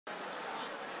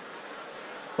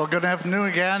Well, good afternoon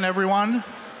again, everyone.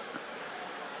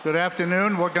 Good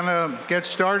afternoon. We're going to get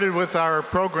started with our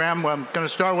program. I'm going to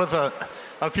start with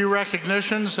a few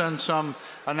recognitions and some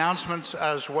announcements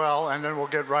as well, and then we'll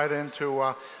get right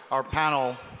into our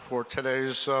panel for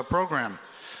today's program.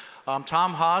 I'm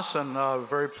Tom Haas, and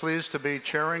very pleased to be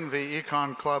chairing the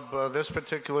ECON Club this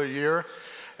particular year,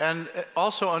 and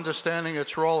also understanding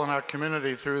its role in our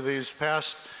community through these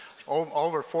past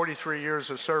over 43 years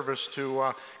of service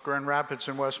to Grand Rapids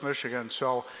and West Michigan.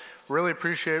 So really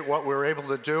appreciate what we're able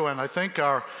to do, and I think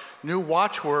our new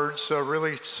watchwords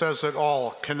really says it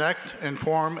all: connect,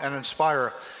 inform, and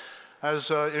inspire.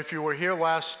 As if you were here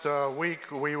last week,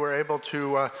 we were able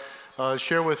to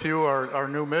share with you our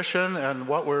new mission and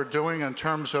what we're doing in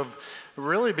terms of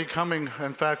really becoming,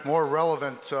 in fact, more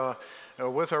relevant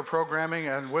with our programming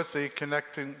and with the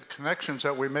connections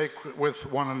that we make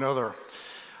with one another.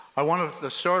 I wanted to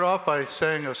start off by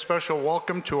saying a special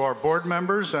welcome to our board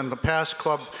members and the past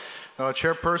club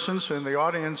chairpersons in the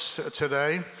audience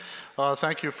today.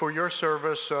 Thank you for your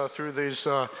service through these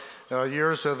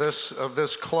years of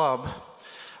this club.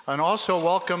 And also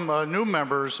welcome new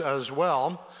members as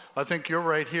well. I think you're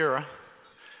right here.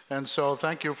 And so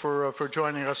thank you for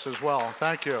joining us as well.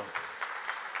 Thank you.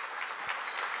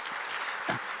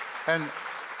 And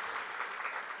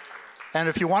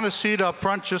if you want a seat up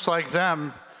front just like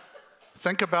them,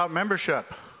 think about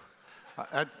membership.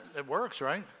 It works,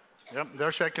 right? Yep,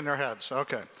 they're shaking their heads.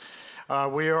 Okay.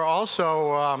 We are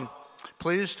also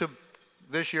pleased to,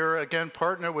 this year, again,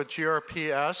 partner with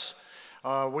GRPS.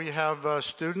 We have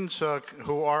students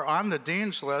who are on the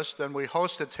Dean's List, and we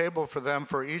host a table for them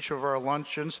for each of our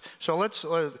luncheons. So let's,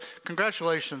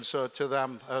 congratulations to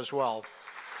them as well.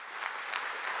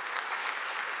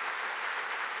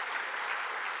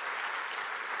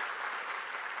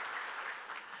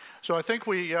 So I think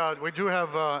we do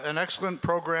have an excellent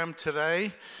program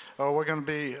today. We're going to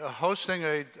be hosting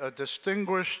a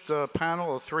distinguished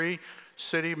panel of 3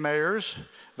 city mayors.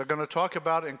 They're going to talk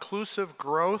about inclusive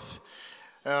growth,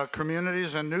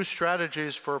 communities, and new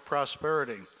strategies for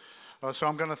prosperity. So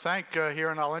I'm going to thank here,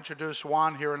 and I'll introduce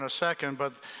Juan here in a second,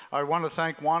 but I want to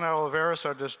thank Juan Olivarez,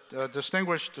 our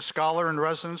distinguished scholar in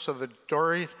residence of the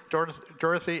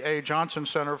Dorothy A. Johnson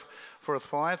Center for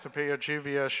Philanthropy at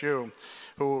GVSU,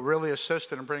 who really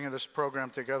assisted in bringing this program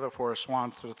together for us,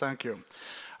 Juan, so thank you.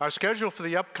 Our schedule for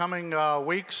the upcoming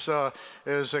weeks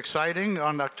is exciting.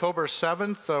 On October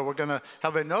 7th, we're going to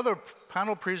have another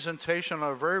panel presentation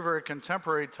on a very, very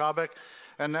contemporary topic,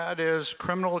 and that is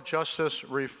criminal justice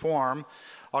reform.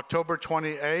 October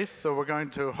 28th, we're going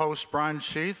to host Brian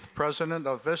Sheath, president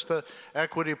of Vista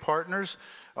Equity Partners,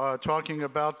 talking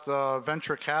about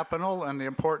venture capital and the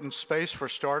important space for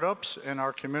startups in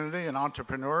our community and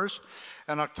entrepreneurs.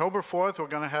 And October 4th, we're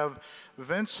going to have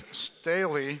Vince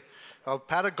Staley of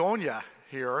Patagonia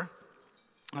here,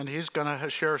 and he's going to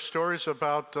share stories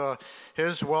about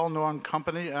his well-known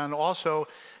company. And also,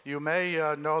 you may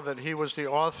know that he was the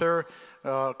author,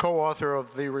 co-author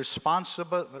of the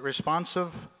Responsible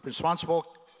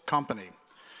Company.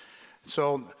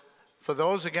 So for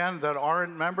those, again, that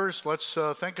aren't members, let's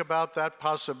think about that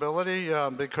possibility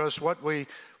because what we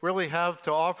really have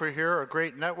to offer here are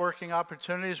great networking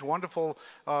opportunities, wonderful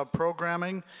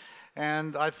programming,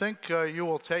 and I think you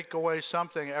will take away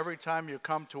something every time you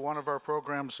come to one of our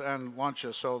programs and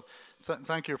lunches. So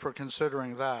thank you for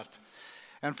considering that.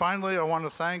 And finally, I want to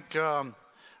thank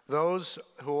those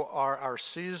who are our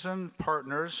seasoned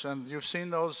partners, and you've seen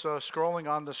those scrolling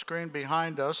on the screen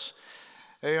behind us: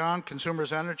 Aon,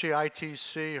 Consumers Energy,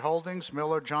 ITC Holdings,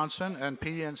 Miller Johnson, and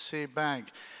PNC Bank.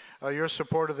 Your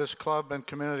support of this club and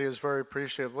community is very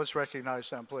appreciated. Let's recognize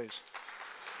them, please.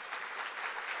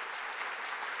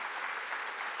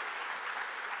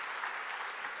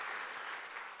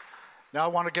 Now I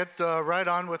want to get right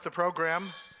on with the program,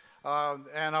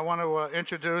 and I want to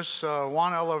introduce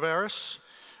Juan Olivarez.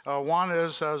 Juan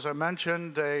is, as I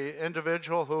mentioned, an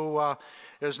individual who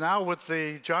is now with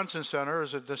the Johnson Center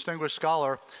as a distinguished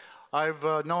scholar. I've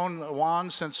known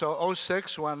Juan since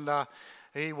 '06 when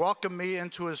he welcomed me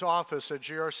into his office at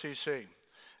GRCC. And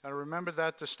I remember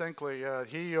that distinctly.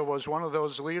 He was one of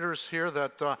those leaders here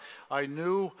that I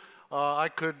knew I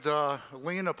could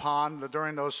lean upon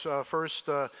during those first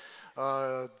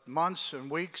months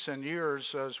and weeks and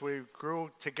years as we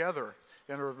grew together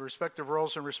in our respective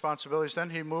roles and responsibilities. Then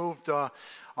he moved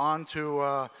on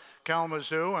to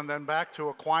Kalamazoo and then back to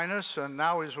Aquinas, and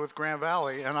now he's with Grand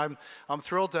Valley. And I'm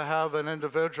thrilled to have an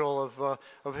individual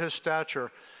of his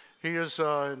stature. He is,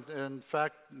 in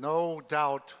fact, no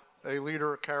doubt a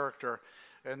leader of character.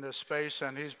 in this space,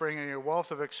 and he's bringing a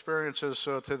wealth of experiences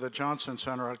to the Johnson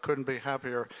Center. I couldn't be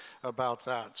happier about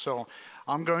that. So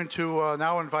I'm going to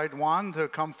now invite Juan to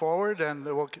come forward, and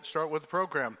we'll start with the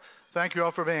program. Thank you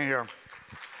all for being here.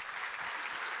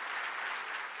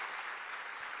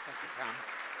 Thank you,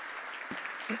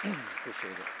 Tom.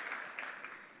 Appreciate it.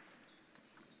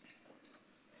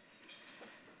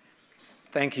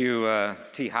 Thank you,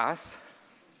 T. Haas.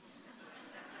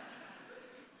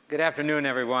 Good afternoon,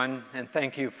 everyone, and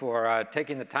thank you for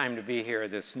taking the time to be here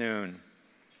this noon.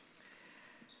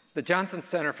 The Johnson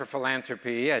Center for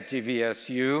Philanthropy at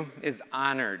GVSU is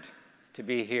honored to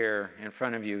be here in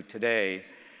front of you today.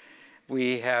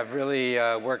 We have really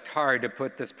worked hard to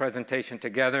put this presentation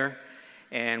together,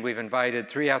 and we've invited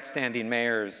 3 outstanding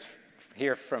mayors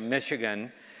here from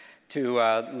Michigan to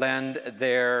lend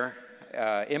their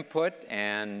input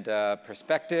and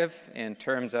perspective in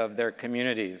terms of their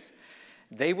communities.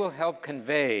 They will help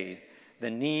convey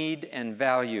the need and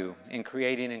value in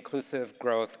creating inclusive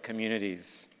growth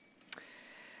communities.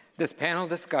 This panel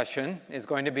discussion is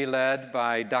going to be led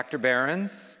by Dr.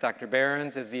 Behrens. Dr.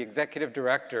 Behrens is the Executive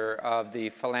Director of the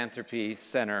Philanthropy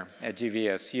Center at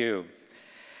GVSU.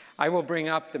 I will bring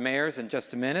up the mayors in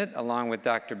just a minute, along with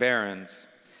Dr. Behrens.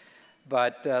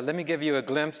 But let me give you a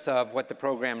glimpse of what the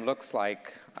program looks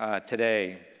like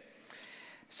today.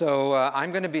 So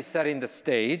I'm going to be setting the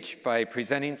stage by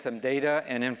presenting some data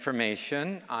and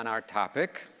information on our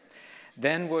topic.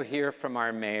 Then we'll hear from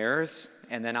our mayors,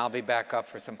 and then I'll be back up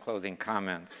for some closing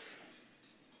comments.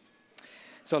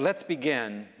 So let's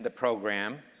begin the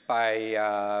program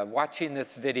by watching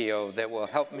this video that will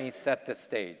help me set the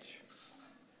stage.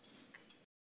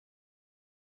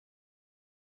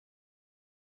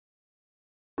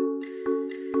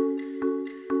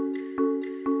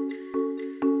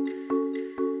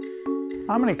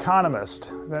 I'm an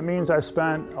economist. That means I've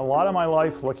spent a lot of my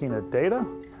life looking at data.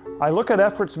 I look at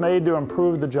efforts made to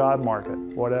improve the job market,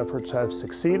 what efforts have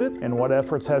succeeded and what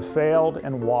efforts have failed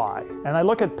and why. And I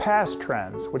look at past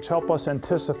trends, which help us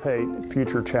anticipate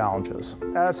future challenges.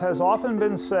 As has often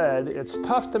been said, it's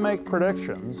tough to make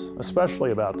predictions,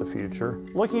 especially about the future.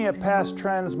 Looking at past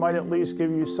trends might at least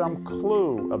give you some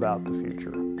clue about the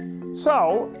future.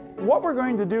 So, what we're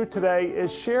going to do today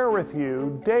is share with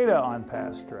you data on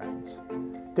past trends.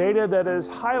 Data that is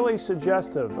highly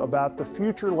suggestive about the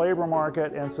future labor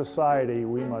market and society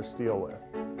we must deal with.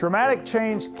 Dramatic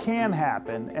change can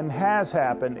happen and has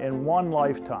happened in one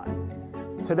lifetime.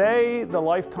 Today, the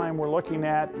lifetime we're looking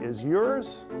at is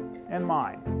yours and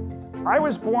mine. I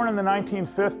was born in the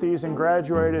 1950s and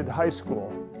graduated high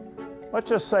school, let's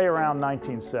just say around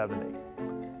 1970.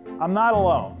 I'm not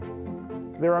alone.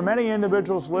 There are many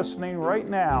individuals listening right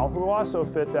now who also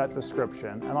fit that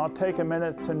description, and I'll take a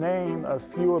minute to name a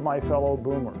few of my fellow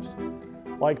boomers,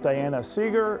 like Diana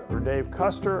Seeger, or Dave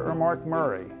Custer, or Mark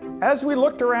Murray. As we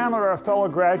looked around at our fellow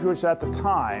graduates at the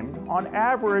time, on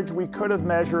average we could have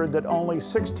measured that only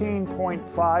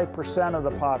 16.5% of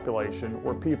the population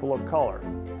were people of color.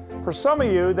 For some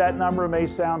of you, that number may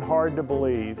sound hard to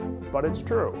believe, but it's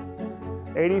true.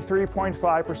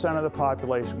 83.5% of the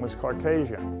population was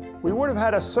Caucasian. We would have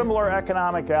had a similar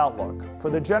economic outlook. For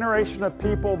the generation of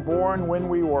people born when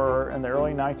we were in the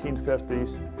early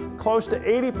 1950s, close to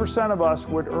 80% of us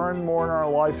would earn more in our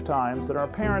lifetimes than our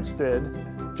parents did,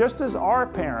 just as our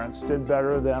parents did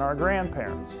better than our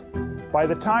grandparents. By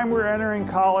the time we were entering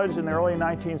college in the early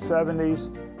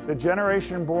 1970s, the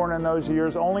generation born in those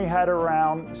years only had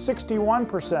around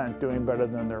 61% doing better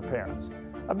than their parents.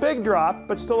 A big drop,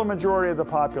 but still a majority of the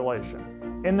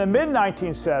population. In the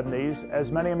mid-1970s,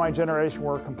 as many of my generation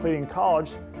were completing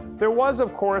college, there was,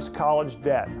 of course, college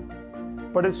debt.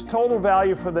 But its total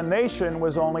value for the nation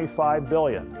was only $5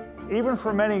 billion. Even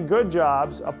for many good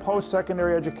jobs, a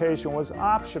post-secondary education was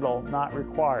optional, not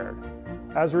required.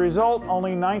 As a result,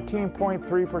 only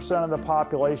 19.3% of the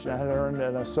population had earned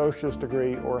an associate's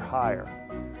degree or higher.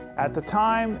 At the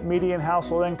time, median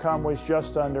household income was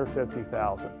just under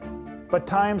 $50,000. But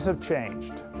times have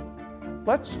changed.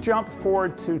 Let's jump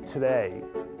forward to today,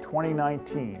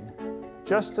 2019,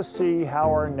 just to see how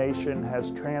our nation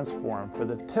has transformed for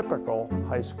the typical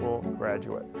high school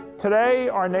graduate. Today,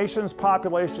 our nation's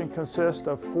population consists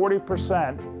of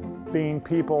 40% being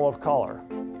people of color.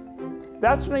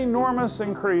 That's an enormous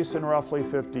increase in roughly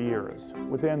 50 years,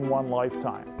 within one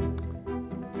lifetime.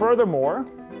 Furthermore,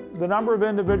 the number of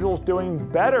individuals doing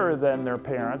better than their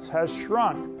parents has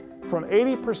shrunk from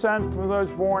 80% for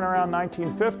those born around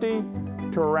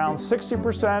 1950 to around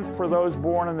 60% for those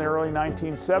born in the early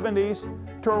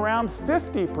 1970s to around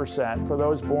 50% for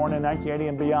those born in 1980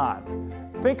 and beyond.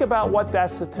 Think about what that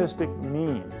statistic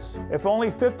means. If only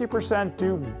 50%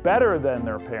 do better than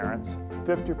their parents,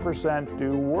 50%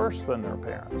 do worse than their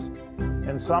parents.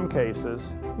 In some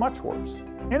cases, much worse.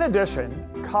 In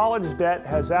addition, college debt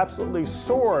has absolutely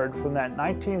soared from that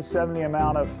 1970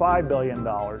 amount of $5 billion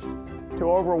to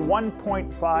over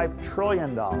 $1.5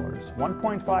 trillion,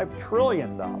 $1.5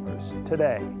 trillion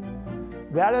today.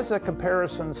 That is a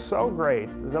comparison so great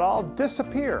that I'll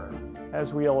disappear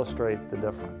as we illustrate the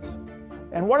difference.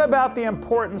 And what about the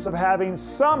importance of having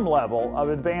some level of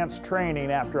advanced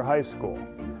training after high school?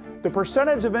 The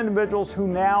percentage of individuals who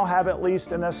now have at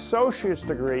least an associate's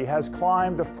degree has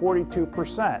climbed to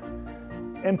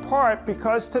 42%, in part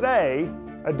because today,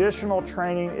 additional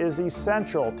training is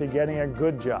essential to getting a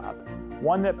good job,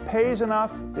 one that pays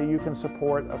enough that you can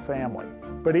support a family.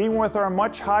 But even with our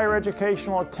much higher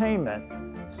educational attainment,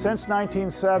 since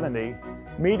 1970,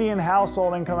 median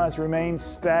household income has remained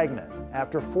stagnant.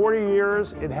 After 40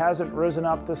 years, it hasn't risen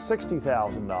up to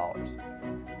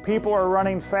 $60,000. People are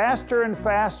running faster and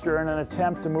faster in an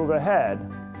attempt to move ahead,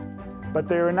 but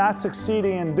they are not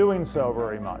succeeding in doing so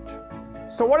very much.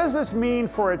 So what does this mean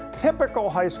for a typical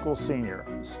high school senior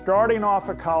starting off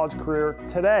a college career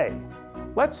today?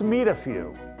 Let's meet a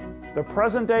few, the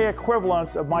present-day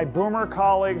equivalents of my boomer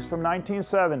colleagues from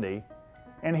 1970,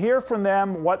 and hear from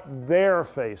them what they're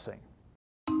facing.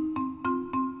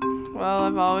 Well,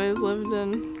 I've always lived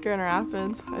in Grand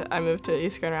Rapids. I moved to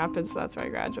East Grand Rapids, so that's where I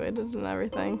graduated and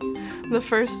everything. I'm the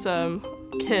first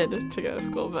kid to go to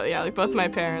school, but yeah, like both my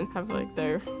parents have like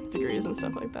their degrees and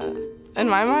stuff like that. In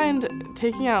my mind,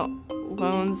 taking out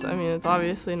loans, I mean, it's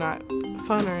obviously not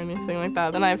fun or anything like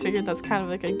that. Then I figured that's kind of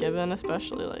like a given,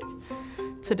 especially like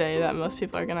today that most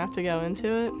people are gonna have to go into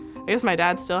it. I guess my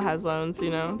dad still has loans,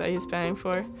 you know, that he's paying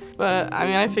for. But I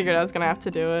mean, I figured I was gonna have to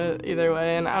do it either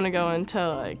way, and I wanna go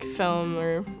into like film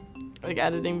or like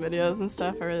editing videos and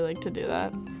stuff. I really like to do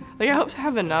that. Like I hope to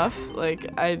have enough. Like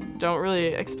I don't really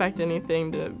expect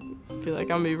anything to feel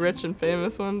like I'm gonna be rich and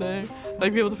famous one day.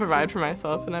 Like be able to provide for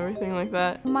myself and everything like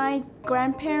that. My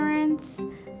grandparents,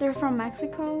 they're from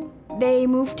Mexico. They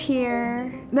moved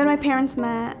here, then my parents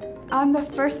met. I'm the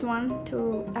first one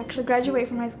to actually graduate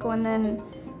from high school, and then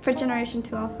first generation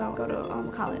to also go to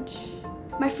college.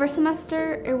 My first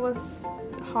semester, it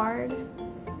was hard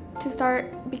to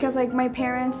start because like my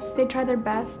parents, they tried their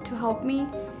best to help me,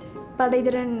 but they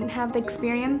didn't have the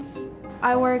experience.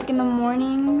 I work in the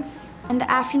mornings. In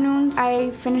the afternoons,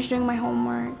 I finish doing my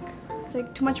homework. It's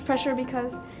like too much pressure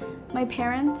because my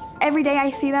parents, every day I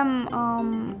see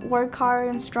them work hard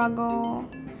and struggle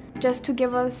just to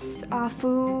give us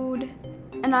food.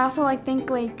 And I also think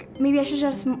maybe I should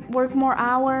just work more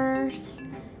hours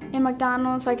in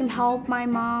McDonald's so I can help my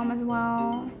mom as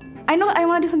well. I know I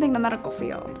want to do something in the medical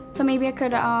field. So maybe I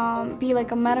could be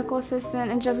like a medical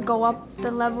assistant and just go up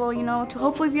the level, you know, to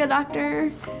hopefully be a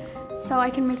doctor so I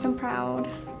can make them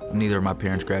proud. Neither of my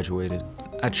parents graduated.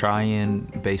 I try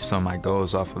and base on my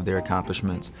goals off of their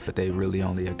accomplishments, but they really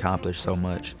only accomplish so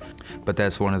much. But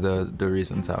that's one of the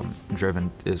reasons I'm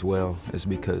driven as well, is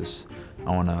because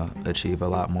I want to achieve a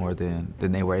lot more than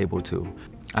they were able to.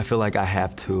 I feel like I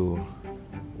have to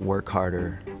work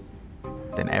harder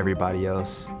than everybody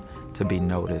else to be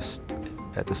noticed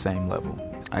at the same level.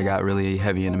 I got really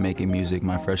heavy into making music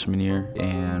my freshman year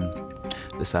and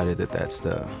decided that that's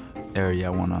the area I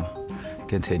want to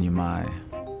continue my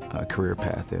career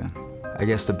path in. I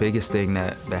guess the biggest thing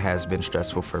that has been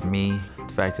stressful for me,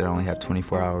 the fact that I only have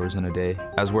 24 hours in a day.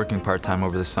 I was working part-time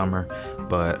over the summer,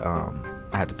 but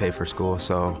I had to pay for school,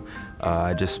 so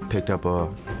I just picked up a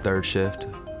third shift,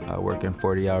 working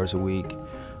 40 hours a week,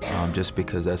 just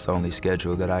because that's the only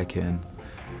schedule that I can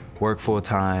work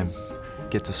full-time,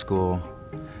 get to school,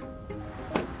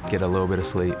 get a little bit of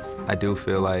sleep. I do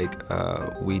feel like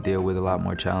we deal with a lot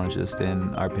more challenges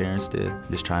than our parents did.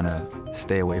 Just trying to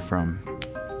stay away from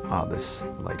all this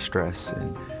stress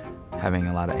and having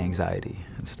a lot of anxiety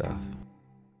and stuff.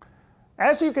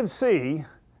 As you can see,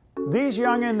 these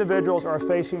young individuals are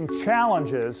facing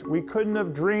challenges we couldn't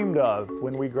have dreamed of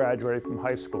when we graduated from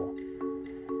high school.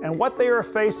 And what they are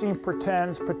facing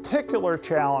portends particular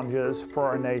challenges for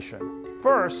our nation.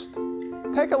 First,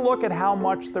 take a look at how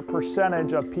much the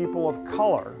percentage of people of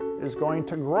color is going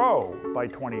to grow by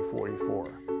 2044.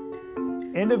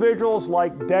 Individuals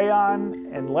like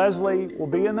Dayon and Leslie will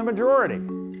be in the majority,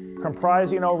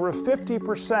 comprising over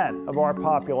 50% of our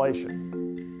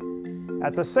population.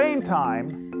 At the same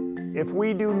time, if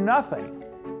we do nothing,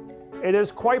 it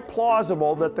is quite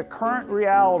plausible that the current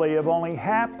reality of only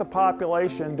half the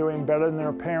population doing better than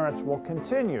their parents will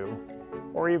continue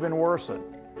or even worsen.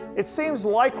 It seems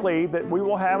likely that we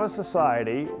will have a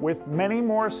society with many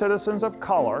more citizens of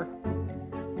color,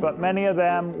 but many of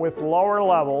them with lower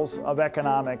levels of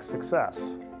economic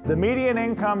success. The median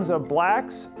incomes of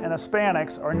blacks and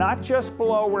Hispanics are not just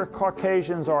below where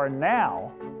Caucasians are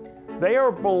now, they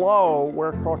are below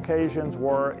where Caucasians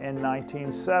were in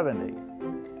 1970.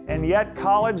 And yet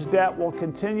college debt will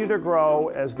continue to grow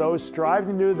as those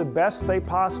striving to do the best they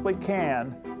possibly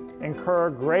can incur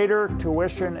greater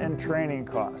tuition and training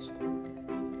costs.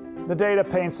 The data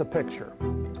paints a picture.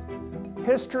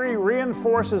 History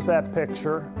reinforces that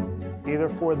picture, either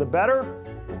for the better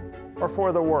or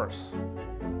for the worse.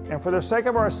 And for the sake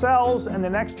of ourselves and the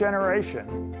next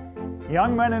generation,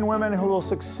 young men and women who will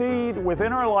succeed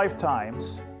within our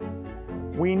lifetimes,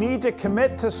 we need to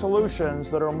commit to solutions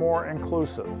that are more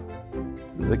inclusive.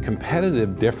 The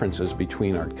competitive differences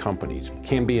between our companies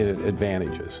can be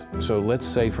advantages. So let's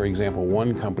say, for example,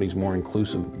 one company's more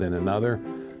inclusive than another.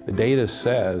 The data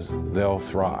says they'll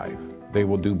thrive. They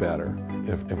will do better.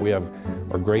 If we have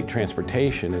our great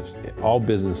transportation, all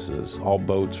businesses, all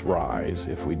boats rise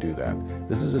if we do that.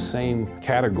 This is the same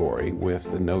category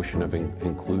with the notion of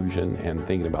inclusion and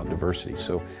thinking about diversity.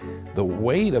 So the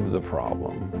weight of the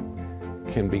problem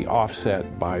can be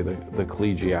offset by the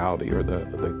collegiality or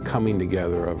the coming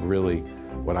together of really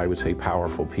what I would say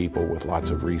powerful people with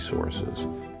lots of resources.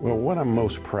 Well, what I'm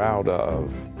most proud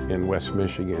of in West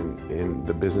Michigan in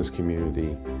the business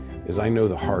community is I know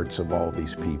the hearts of all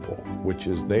these people, which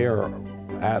is they are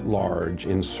at large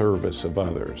in service of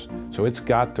others. So it's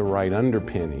got the right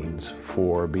underpinnings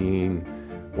for being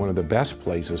one of the best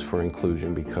places for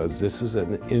inclusion, because this is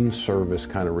an in-service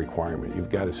kind of requirement. You've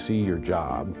got to see your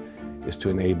job is to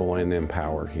enable and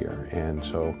empower here. And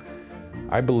so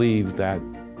I believe that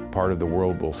part of the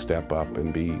world will step up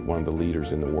and be one of the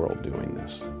leaders in the world doing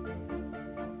this.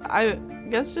 I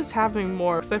guess just having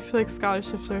more, because I feel like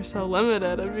scholarships are so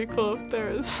limited. It'd be cool if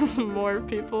there was just more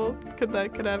people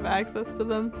that could have access to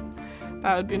them.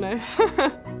 That would be nice.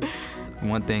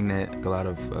 One thing that a lot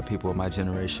of people of my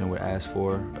generation would ask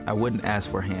for, I wouldn't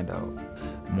ask for a handout,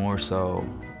 more so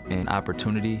an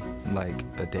opportunity, like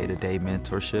a day-to-day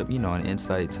mentorship, an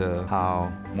insight to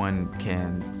how one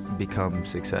can become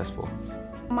successul.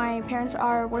 My parents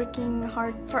are working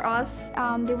hard for us.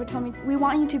 They would tell me, we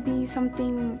want you to be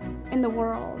something in the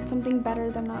world, something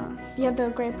better than us. You have the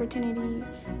great opportunity.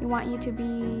 We want you to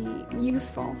be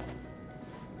useful,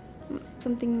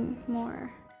 something more.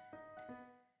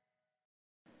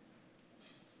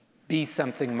 Be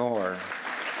something more.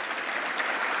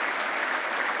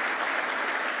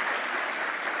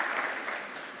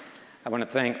 I want to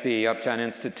thank the Upjohn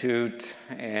Institute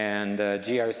and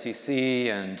GRCC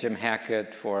and Jim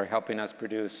Hackett for helping us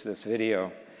produce this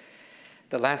video.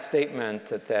 The last statement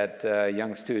that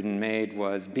young student made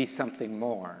was, be something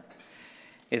more.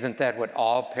 Isn't that what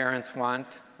all parents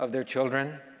want of their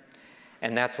children?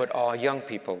 And that's what all young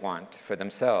people want for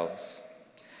themselves.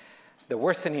 The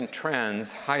worsening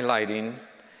trends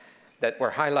that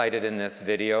were highlighted in this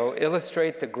video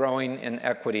illustrate the growing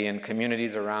inequity in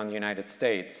communities around the United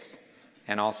States,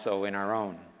 and also in our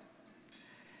own.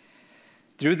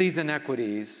 Through these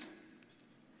inequities,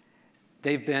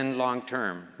 they've been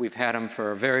long-term. We've had them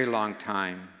for a very long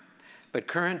time. But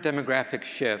current demographic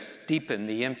shifts deepen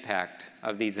the impact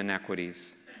of these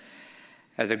inequities.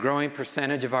 As a growing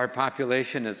percentage of our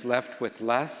population is left with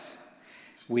less,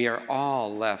 we are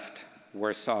all left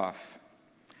worse off.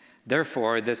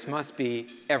 Therefore, this must be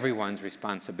everyone's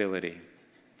responsibility.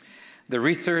 The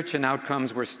research and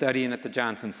outcomes we're studying at the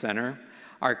Johnson Center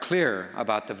are clear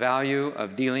about the value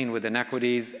of dealing with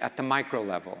inequities at the micro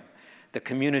level, the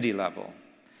community level,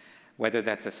 whether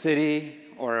that's a city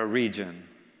or a region.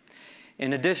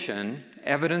 In addition,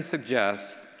 evidence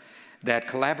suggests that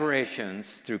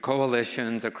collaborations through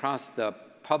coalitions across the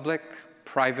public,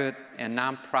 private, and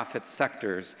nonprofit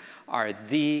sectors are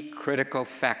the critical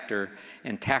factor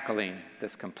in tackling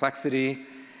this complexity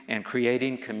and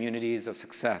creating communities of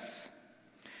success.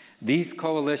 These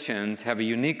coalitions have a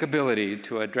unique ability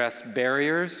to address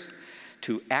barriers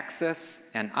to access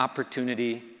and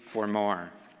opportunity for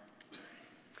more.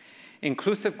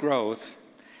 Inclusive growth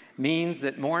means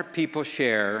that more people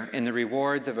share in the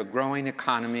rewards of a growing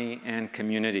economy and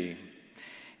community.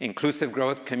 Inclusive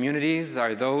growth communities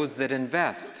are those that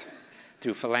invest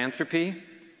through philanthropy,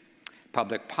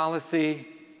 public policy,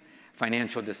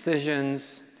 financial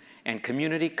decisions, and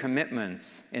community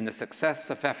commitments in the success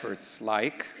of efforts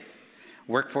like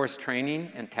workforce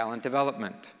training and talent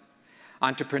development,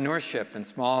 entrepreneurship and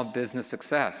small business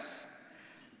success,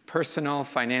 personal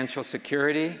financial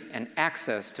security and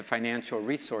access to financial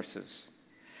resources,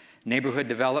 neighborhood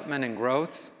development and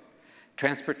growth,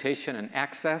 transportation and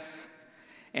access,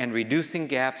 and reducing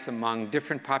gaps among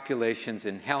different populations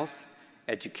in health,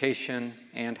 education,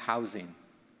 and housing.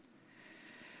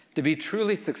 To be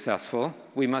truly successful,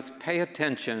 we must pay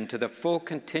attention to the full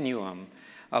continuum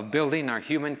of building our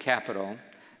human capital,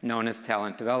 known as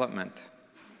talent development.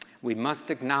 We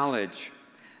must acknowledge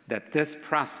that this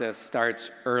process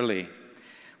starts early,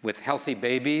 with healthy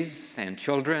babies and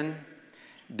children,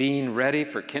 being ready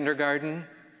for kindergarten,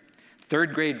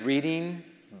 third grade reading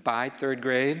by third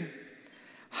grade,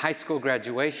 high school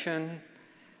graduation,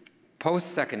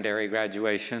 post-secondary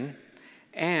graduation,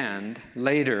 and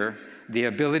later, the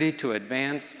ability to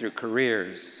advance through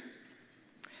careers.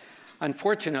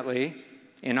 Unfortunately,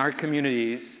 in our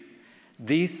communities,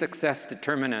 these success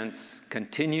determinants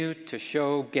continue to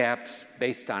show gaps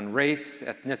based on race,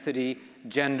 ethnicity,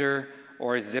 gender,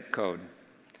 or zip code.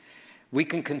 We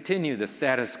can continue the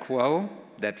status quo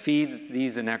that feeds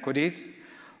these inequities,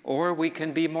 or we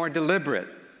can be more deliberate,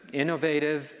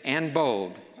 innovative, and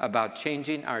bold about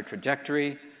changing our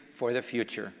trajectory for the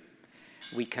future.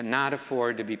 We cannot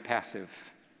afford to be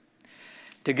passive.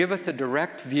 To give us a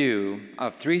direct view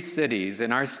of 3 cities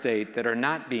in our state that are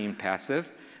not being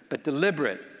passive, but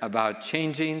deliberate about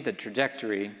changing the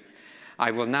trajectory,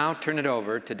 I will now turn it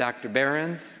over to Dr.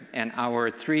 Behrens and our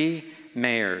 3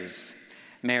 mayors.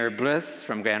 Mayor Bliss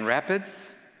from Grand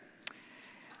Rapids,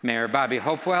 Mayor Bobby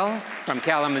Hopewell from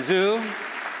Kalamazoo,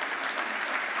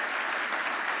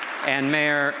 and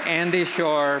Mayor Andy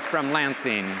Schor from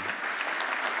Lansing.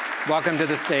 Welcome to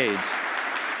the stage.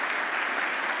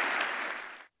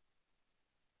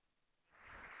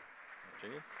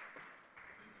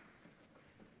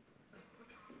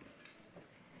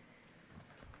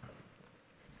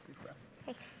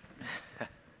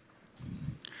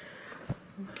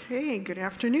 Okay, good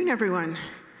afternoon, everyone.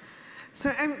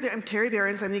 So I'm Teresa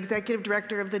Behrens. I'm the executive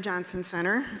director of the Johnson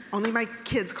Center. Only my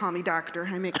kids call me doctor.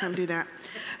 I make them do that.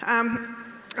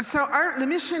 The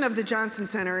mission of the Johnson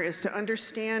Center is to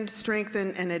understand,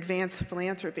 strengthen, and advance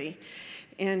philanthropy.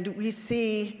 And we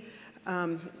see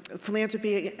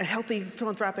philanthropy, a healthy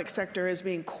philanthropic sector, as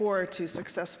being core to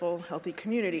successful, healthy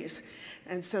communities.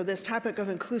 And so this topic of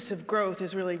inclusive growth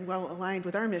is really well aligned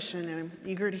with our mission, and I'm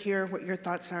eager to hear what your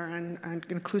thoughts are on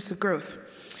inclusive growth.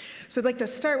 So I'd like to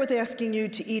start with asking you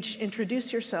to each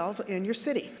introduce yourself and your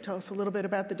city. Tell us a little bit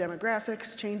about the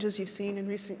demographics, changes you've seen in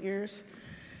recent years,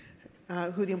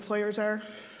 who the employers are.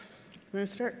 You want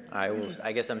to start?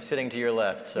 I guess I'm sitting to your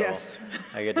left, so yes.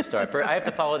 I get to start. I have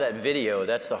to follow that video.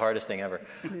 That's the hardest thing ever.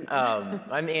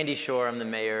 I'm Andy Schor. I'm the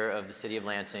mayor of the city of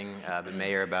Lansing. I've been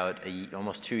mayor about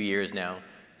almost 2 years now.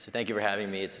 So thank you for having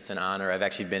me. It's an honor. I've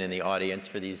actually been in the audience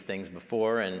for these things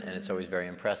before, and it's always very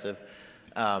impressive.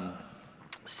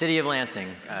 City of Lansing,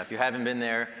 if you haven't been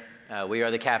there, we are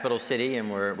the capital city,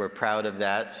 and we're proud of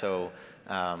that. So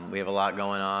we have a lot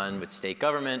going on with state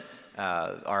government.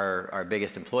 Our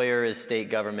biggest employer is state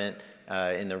government.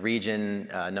 In the region,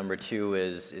 number 2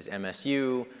 is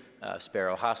MSU,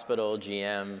 Sparrow Hospital,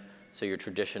 GM, so your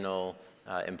traditional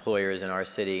employers in our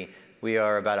city. We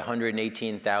are about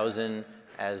 118,000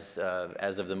 as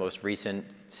of the most recent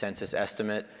census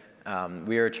estimate.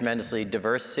 We are a tremendously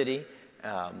diverse city.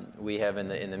 We have in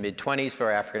the mid-20s for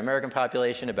our African-American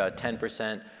population, about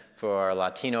 10% for our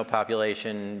Latino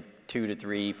population, 2 to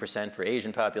 3% for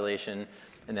Asian population,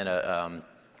 and then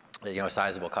a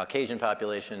sizable Caucasian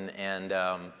population,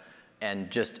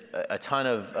 and just a ton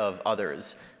of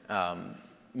others.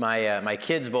 My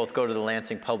kids both go to the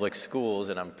Lansing public schools,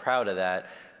 and I'm proud of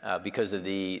that because of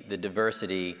the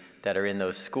diversity that are in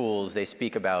those schools. They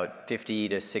speak about 50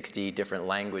 to 60 different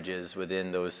languages within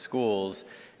those schools,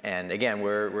 and again,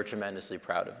 we're tremendously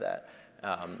proud of that.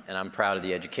 And I'm proud of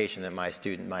the education that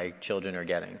my children are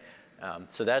getting.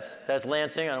 So that's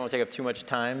Lansing. I don't want to take up too much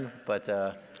time, but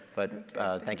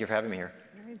thank you for having me here.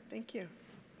 All right, thank you.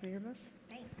 Mayor Bliss?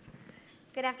 Thanks.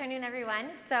 Good afternoon, everyone.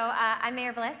 So I'm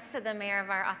Mayor Bliss, the mayor of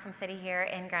our awesome city here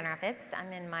in Grand Rapids.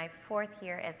 I'm in my 4th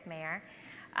year as mayor.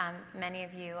 Many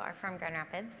of you are from Grand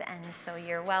Rapids, and so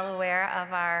you're well aware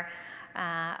of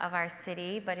our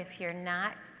city, but if you're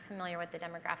not familiar with the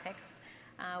demographics,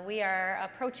 we are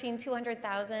approaching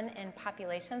 200,000 in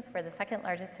populations. We're the 2nd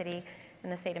largest city in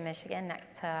the state of Michigan,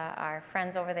 next to our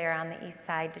friends over there on the east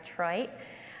side, Detroit.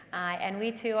 And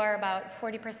we too are about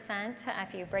 40%.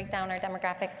 If you break down our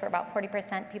demographics, we're about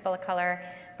 40% people of color,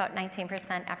 about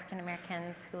 19% African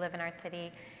Americans who live in our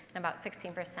city, and about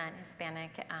 16%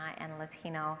 Hispanic and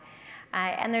Latino.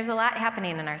 And there's a lot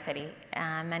happening in our city.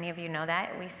 Many of you know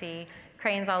that. We see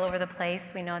cranes all over the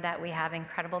place. We know that we have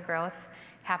incredible growth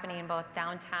happening in both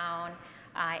downtown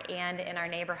and in our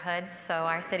neighborhoods. So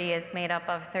our city is made up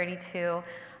of 32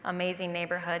 amazing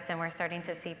neighborhoods, and we're starting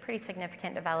to see pretty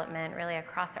significant development really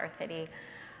across our city.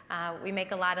 We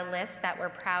make a lot of lists that we're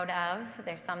proud of.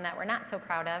 There's some that we're not so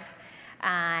proud of.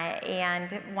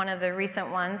 And one of the recent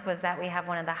ones was that we have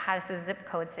one of the hottest zip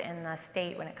codes in the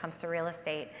state when it comes to real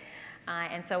estate.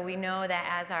 And so we know that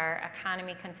as our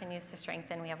economy continues to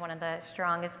strengthen, we have one of the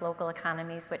strongest local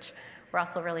economies, which we're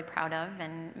also really proud of,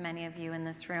 and many of you in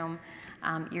this room,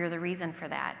 you're the reason for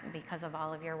that because of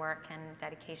all of your work and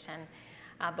dedication.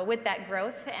 But with that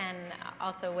growth and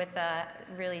also with the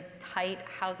really tight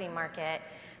housing market,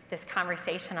 this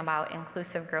conversation about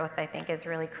inclusive growth, I think, is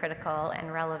really critical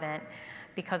and relevant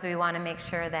because we want to make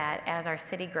sure that as our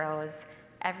city grows,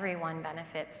 everyone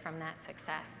benefits from that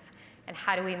success. And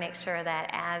how do we make sure that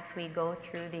as we go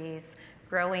through these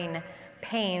growing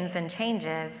pains and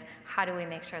changes, how do we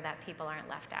make sure that people aren't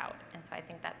left out? And so I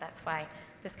think that that's why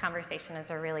this conversation is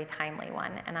a really timely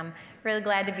one. And I'm really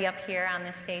glad to be up here on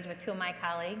this stage with two of my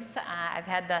colleagues. I've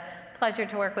had the pleasure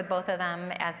to work with both of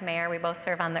them as mayor. We both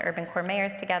serve on the Urban Core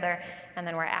Mayors together, and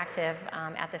then we're active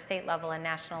at the state level and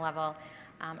national level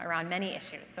around many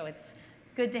issues. So it's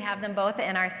good to have them both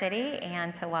in our city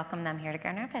and to welcome them here to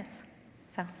Grand Rapids.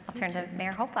 So I'll turn to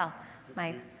Mayor Hopewell,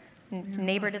 my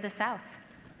neighbor to the south.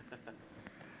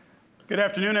 Good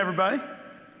afternoon, everybody.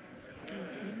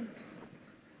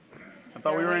 I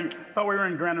thought we were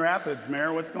in Grand Rapids,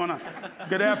 Mayor. What's going on?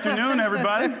 Good afternoon,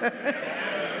 everybody.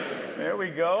 There we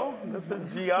go. This is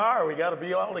GR. We got to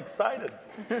be all excited.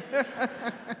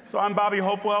 So I'm Bobby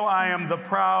Hopewell. I am the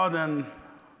proud and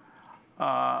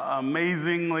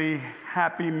amazingly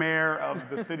happy mayor of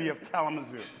the city of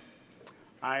Kalamazoo.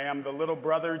 I am the little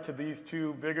brother to these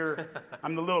two bigger.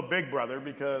 I'm the little big brother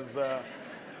because,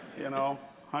 you know,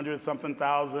 100-something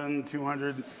thousand,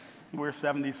 200, we're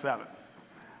 77.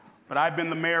 But I've been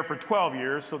the mayor for 12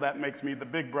 years, so that makes me the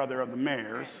big brother of the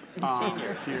mayors.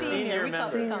 Senior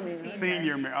member.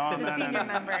 Senior mayor. Oh, no.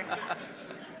 Member.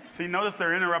 See, notice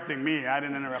they're interrupting me. I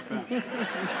didn't interrupt them.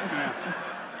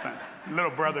 Yeah.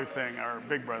 Little brother thing, or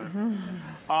big brother.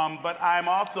 But I'm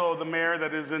also the mayor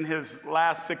that is in his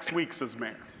last 6 weeks as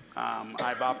mayor.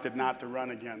 I've opted not to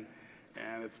run again,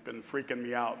 and it's been freaking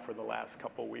me out for the last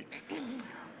couple weeks.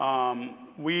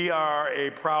 We are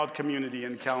a proud community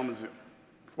in Kalamazoo.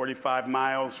 45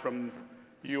 miles from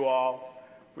you all,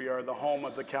 we are the home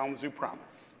of the Kalamazoo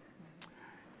Promise.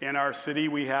 In our city,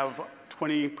 we have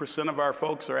 20% of our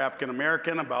folks are African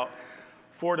American, about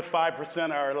 4 to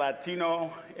 5% are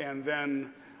Latino, and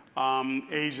then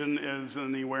Asian is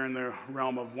anywhere in the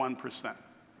realm of 1%.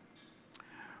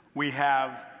 We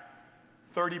have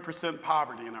 30%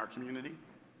 poverty in our community,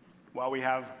 while we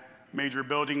have major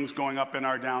buildings going up in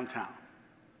our downtown.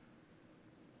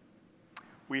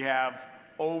 We have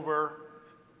over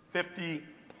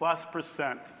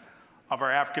 50+% of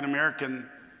our African American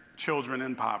children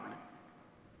in poverty.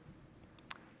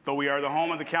 Though we are the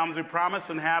home of the Kalamazoo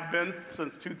Promise and have been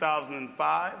since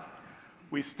 2005,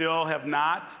 we still have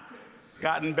not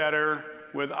gotten better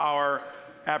with our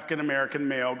African American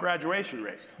male graduation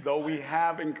rates, though we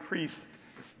have increased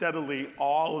steadily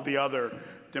all of the other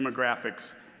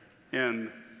demographics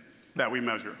that we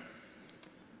measure.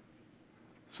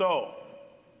 So,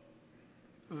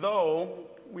 though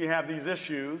we have these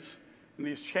issues and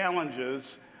these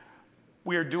challenges,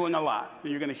 we are doing a lot. And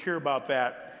you're going to hear about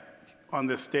that on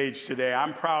this stage today.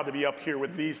 I'm proud to be up here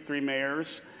with these three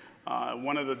mayors.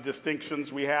 One of the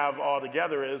distinctions we have all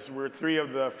together is we're three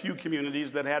of the few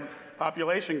communities that had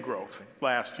population growth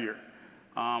last year.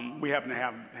 We happen to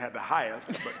have had the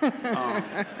highest,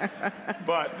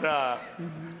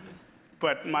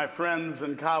 but my friends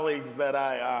and colleagues that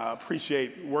I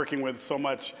appreciate working with so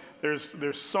much, there's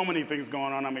so many things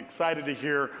going on. I'm excited to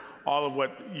hear all of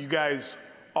what you guys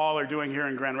all are doing here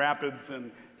in Grand Rapids and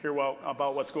hear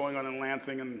about what's going on in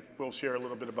Lansing, and we'll share a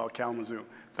little bit about Kalamazoo.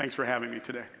 Thanks for having me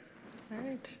today. All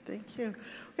right, thank you.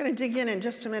 We're going to dig in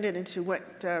just a minute into what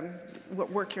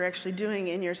work you're actually doing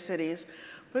in your cities.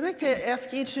 But I'd like to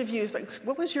ask each of you,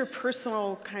 what was your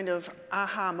personal kind of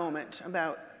aha moment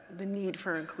about the need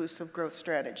for inclusive growth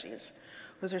strategies?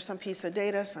 Was there some piece of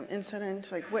data, some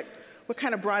incident? Like what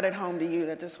kind of brought it home to you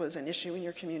that this was an issue in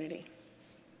your community?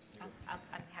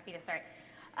 I'm happy to start.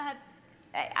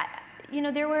 You know,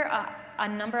 there were a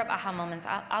number of aha moments.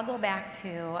 I'll go back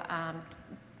to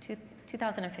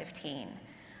 2015.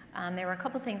 There were a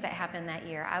couple things that happened that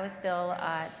year. I was still,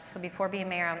 so before being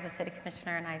mayor, I was a city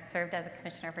commissioner, and I served as a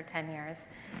commissioner for 10 years.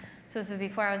 So this was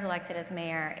before I was elected as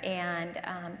mayor. And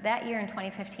that year in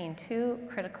 2015, two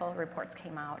critical reports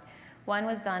came out. One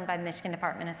was done by the Michigan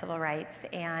Department of Civil Rights,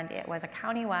 and it was a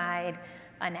countywide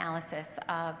analysis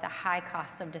of the high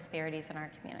costs of disparities in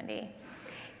our community.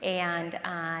 And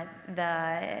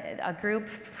a group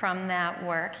from that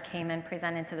work came and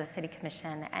presented to the City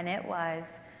Commission, and it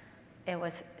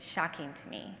was shocking to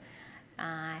me.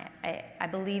 I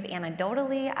believe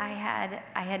anecdotally I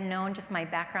had known just my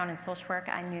background in social work.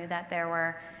 I knew that there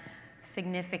were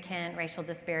significant racial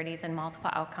disparities in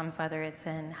multiple outcomes, whether it's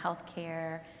in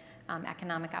healthcare,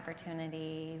 economic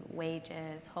opportunity,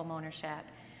 wages, home ownership.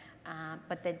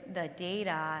 But the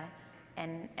data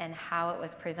and how it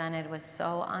was presented was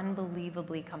so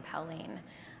unbelievably compelling.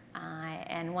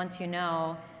 And once you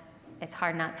know, it's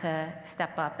hard not to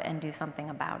step up and do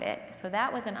something about it. So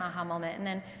that was an aha moment. And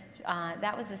then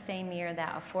that was the same year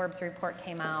that a Forbes report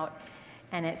came out,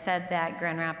 and it said that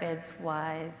Grand Rapids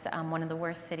was one of the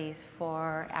worst cities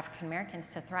for African Americans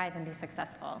to thrive and be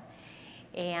successful.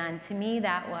 And to me,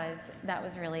 that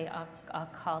was really a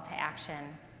call to action.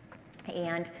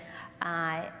 And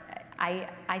I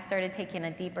started taking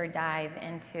a deeper dive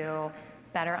into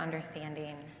better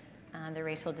understanding the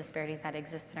racial disparities that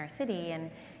exist in our city, and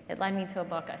it led me to a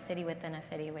book, A City Within a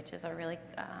City, which is a really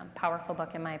powerful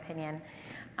book in my opinion,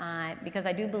 because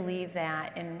I do believe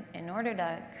that in order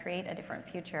to create a different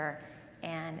future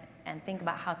and think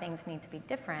about how things need to be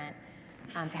different,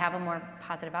 to have a more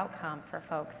positive outcome for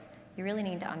folks, you really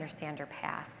need to understand your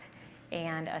past.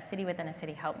 And A City Within a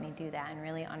City helped me do that and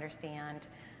really understand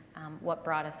what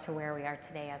brought us to where we are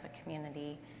today as a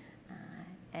community.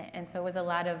 And so it was a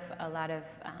lot of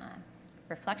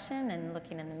reflection and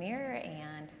looking in the mirror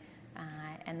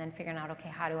and then figuring out, okay,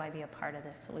 how do I be a part of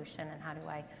this solution, and how do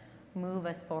I move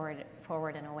us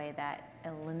forward in a way that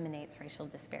eliminates racial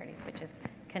disparities, which is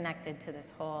connected to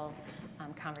this whole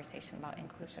conversation about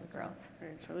inclusive growth.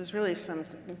 Right, so it was really some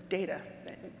data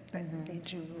that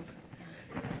made you move.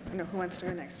 I know who wants to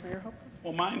go next, Mayor Hopewell?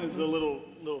 Well, mine is a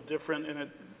little different, and it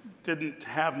didn't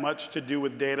have much to do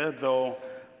with data, though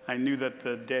I knew that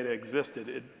the data existed.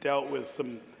 It dealt with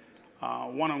some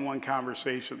one-on-one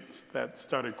conversations that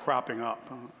started cropping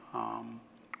up,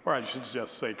 or I should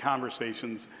just say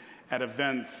conversations at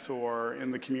events or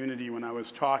in the community when I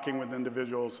was talking with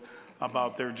individuals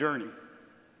about their journey,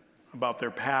 about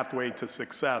their pathway to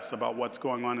success, about what's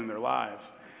going on in their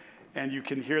lives. And you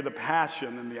can hear the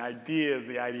passion and the ideas,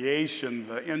 the ideation,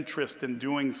 the interest in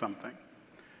doing something.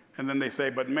 And then they say,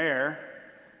 but Mayor,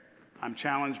 I'm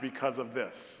challenged because of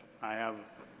this. I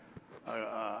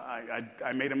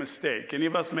made a mistake. Any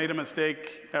of us made a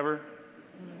mistake ever?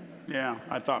 Yeah,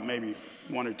 I thought maybe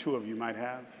one or two of you might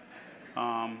have.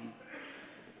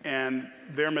 And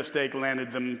their mistake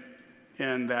landed them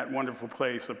in that wonderful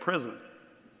place of prison.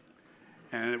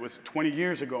 And it was 20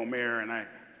 years ago, Mayor, and I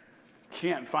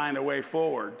can't find a way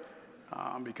forward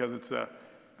because it's a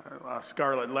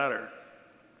scarlet letter.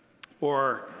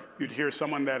 Or you'd hear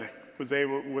someone that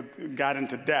got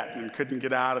into debt and couldn't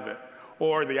get out of it.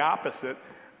 Or the opposite,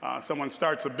 someone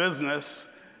starts a business,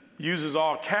 uses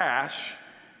all cash,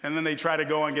 and then they try to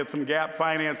go and get some gap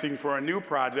financing for a new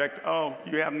project. Oh,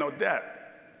 you have no debt.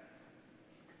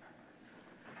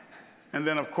 And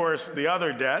then, of course, the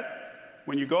other debt,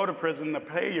 when you go to prison to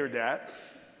pay your debt,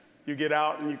 you get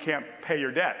out and you can't pay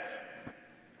your debts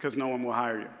because no one will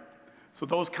hire you. So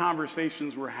those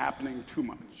conversations were happening too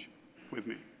much with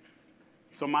me.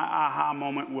 So my aha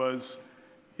moment was,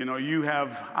 you know,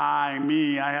 I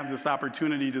have this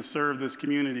opportunity to serve this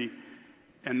community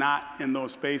and not in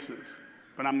those spaces,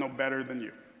 but I'm no better than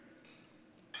you.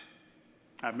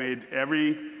 I've made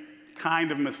every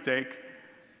kind of mistake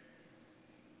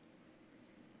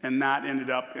and not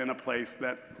ended up in a place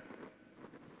that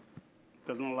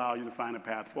doesn't allow you to find a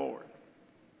path forward.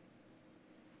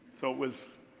 So it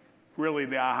was really,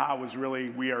 the aha was really,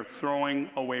 we are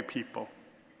throwing away people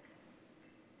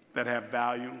that have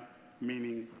value,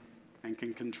 meaning, and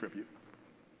can contribute.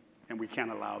 And we can't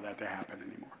allow that to happen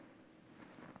anymore.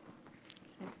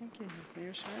 Okay, thank you.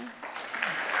 Mayor Schor.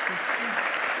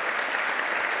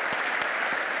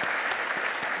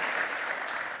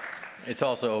 It's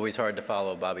also always hard to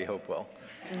follow Bobby Hopewell.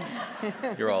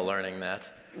 You're all learning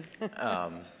that.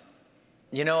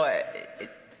 You know,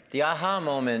 the aha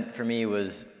moment for me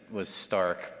was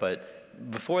stark, but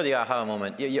before the aha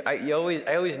moment, I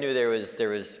always knew there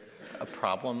was a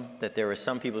problem, that there were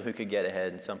some people who could get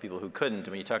ahead and some people who couldn't.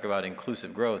 When you talk about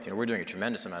inclusive growth, you know, we're doing a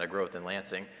tremendous amount of growth in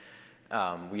Lansing.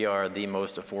 We are the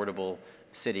most affordable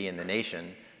city in the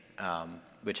nation,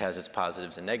 which has its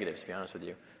positives and negatives, to be honest with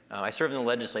you. I served in the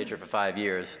legislature for 5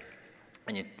 years,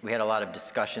 and we had a lot of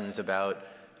discussions about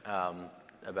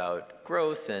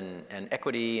growth and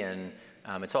equity, and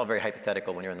it's all very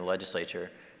hypothetical when you're in the legislature.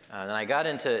 And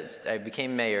I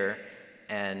became mayor,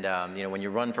 and you know, when you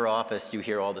run for office, you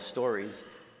hear all the stories,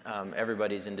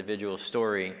 everybody's individual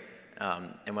story.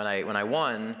 And when I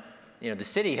won, you know, the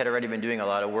city had already been doing a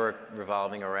lot of work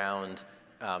revolving around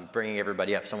bringing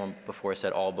everybody up. Someone before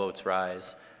said all boats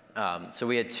rise. So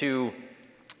we had two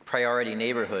priority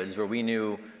neighborhoods where we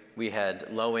knew we had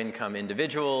low-income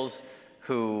individuals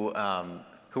who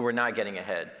were not getting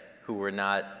ahead, who were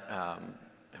not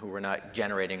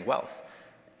generating wealth.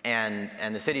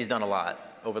 And the city's done a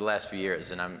lot over the last few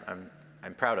years, and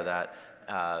I'm proud of that.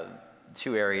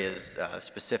 2 areas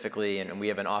specifically, and we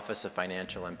have an Office of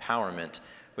Financial Empowerment,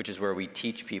 which is where we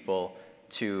teach people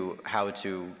how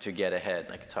to get ahead.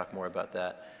 I could talk more about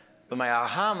that. But my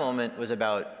aha moment was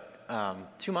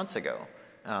about 2 months ago.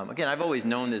 Again, I've always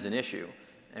known there's an issue,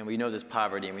 and we know there's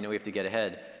poverty, and we know we have to get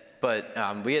ahead. But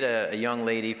we had a young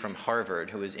lady from Harvard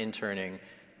who was interning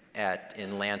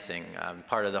in Lansing,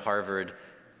 part of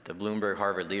the Bloomberg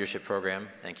Harvard Leadership Program.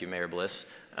 Thank you, Mayor Bliss.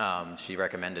 She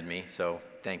recommended me, so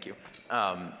thank you.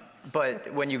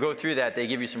 But when you go through that, they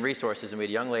give you some resources, and we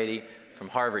had a young lady from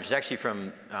Harvard. She's actually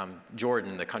from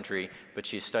Jordan, the country, but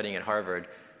she's studying at Harvard.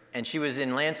 And she was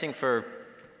in Lansing for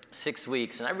 6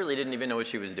 weeks, and I really didn't even know what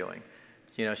she was doing.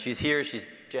 You know, she's here, she's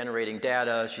generating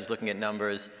data, she's looking at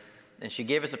numbers, and she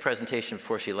gave us a presentation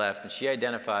before she left, and she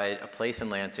identified a place in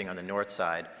Lansing on the north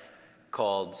side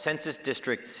called Census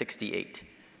District 68.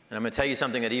 And I'm gonna tell you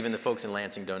something that even the folks in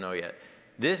Lansing don't know yet.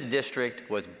 This district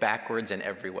was backwards in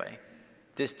every way.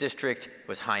 This district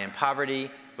was high in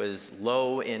poverty, was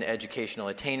low in educational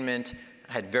attainment,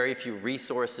 had very few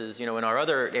resources. You know, in our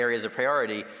other areas of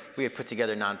priority, we had put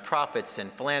together nonprofits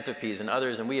and philanthropies and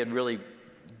others, and we had really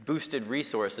boosted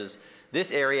resources.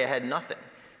 This area had nothing,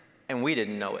 and we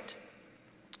didn't know it.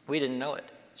 We didn't know it.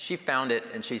 She found it,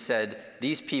 and she said,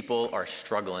 these people are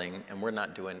struggling, and we're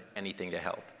not doing anything to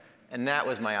help. And that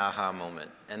was my aha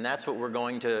moment. And that's what we're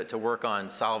going to work on,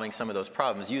 solving some of those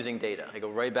problems using data. I go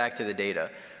right back to the data.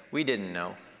 We didn't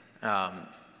know.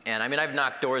 And I mean, I've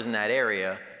knocked doors in that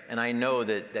area, and I know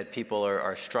that people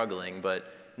are struggling,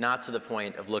 but not to the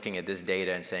point of looking at this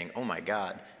data and saying, oh my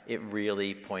God, it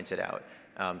really points it out.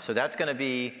 So that's gonna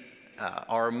be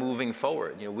our moving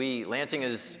forward. You know, Lansing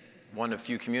is one of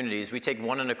few communities. We take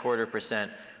 1.25%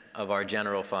 of our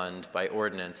general fund by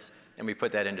ordinance, and we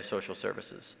put that into social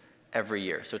services every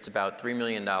year. So it's about $3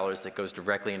 million that goes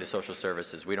directly into social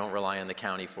services. We don't rely on the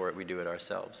county for it, we do it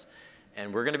ourselves.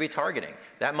 And we're gonna be targeting.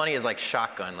 That money is like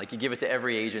shotgun, like you give it to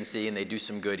every agency and they do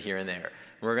some good here and there.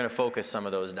 We're gonna focus some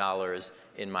of those dollars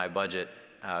in my budget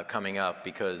coming up,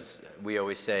 because we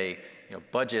always say, you know,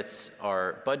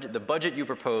 the budget you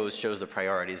propose shows the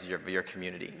priorities of your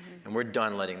community. Mm-hmm. And we're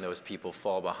done letting those people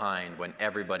fall behind when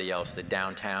everybody else, the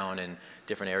downtown and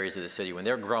different areas of the city, when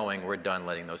they're growing, we're done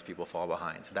letting those people fall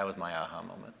behind. So that was my aha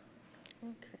moment.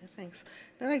 Okay, thanks.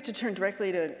 I'd like to turn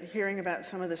directly to hearing about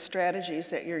some of the strategies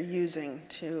that you're using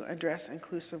to address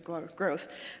inclusive growth.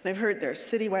 And I've heard there are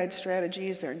citywide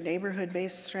strategies, there are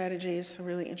neighborhood-based strategies. So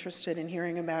really interested in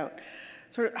hearing about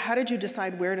sort of how did you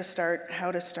decide where to start,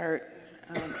 how to start,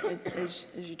 as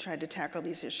you tried to tackle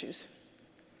these issues?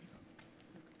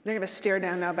 They're going to stare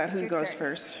down now about who goes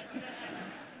first.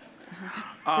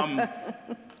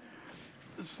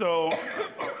 So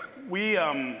we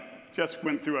just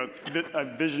went through a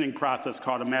visioning process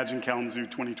called Imagine Kalamazoo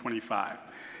 2025.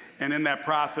 And in that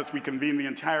process, we convened the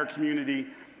entire community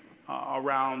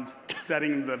around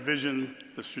setting the vision,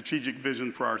 the strategic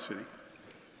vision for our city.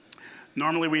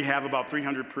 Normally, we have about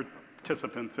 300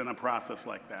 participants in a process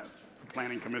like that. The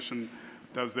Planning Commission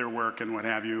does their work and what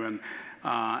have you. And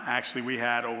actually, we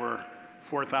had over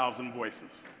 4,000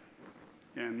 voices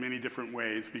in many different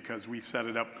ways, because we set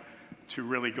it up to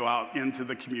really go out into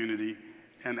the community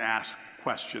and ask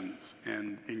questions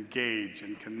and engage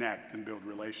and connect and build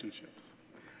relationships.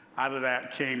 Out of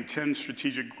that came 10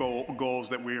 strategic goals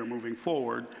that we are moving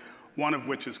forward, one of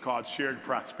which is called shared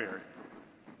prosperity.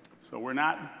 So we're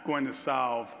not going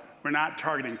to we're not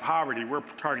targeting poverty, we're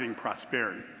targeting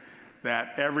prosperity,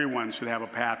 that everyone should have a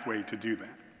pathway to do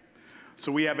that.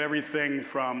 So we have everything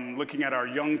from looking at our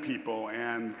young people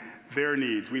and their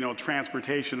needs. We know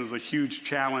transportation is a huge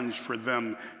challenge for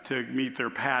them to meet their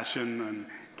passion and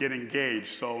get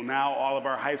engaged. So now all of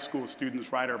our high school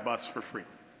students ride our bus for free,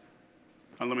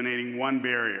 eliminating one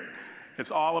barrier. It's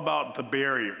all about the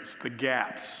barriers, the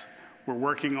gaps. We're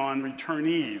working on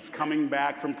returnees coming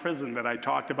back from prison that I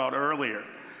talked about earlier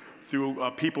through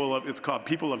it's called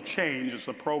People of Change. It's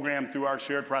a program through our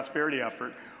shared prosperity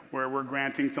effort where we're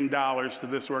granting some dollars to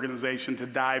this organization to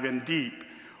dive in deep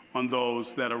on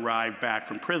those that arrive back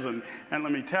from prison. And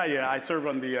let me tell you, I serve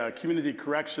on the Community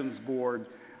Corrections Board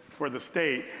for the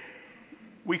state.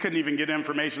 We couldn't even get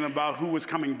information about who was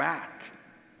coming back.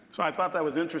 So I thought that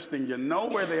was interesting. You know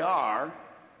where they are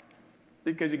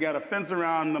because you got a fence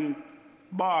around them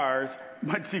bars,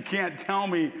 but you can't tell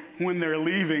me when they're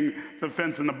leaving the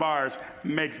fence and the bars.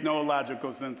 Makes no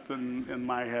logical sense in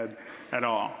my head at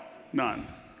all, none.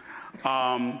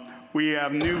 We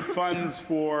have new funds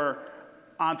for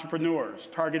entrepreneurs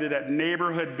targeted at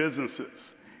neighborhood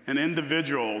businesses and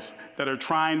individuals that are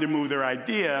trying to move their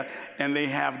idea, and they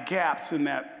have gaps in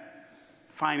that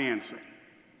financing.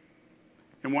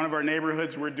 In one of our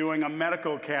neighborhoods, we're doing a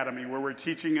medical academy where we're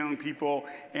teaching young people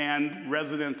and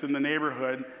residents in the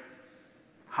neighborhood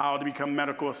how to become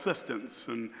medical assistants.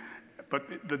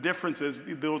 But the difference is,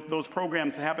 those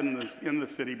programs happen in the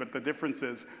city, but the difference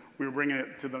is we're bringing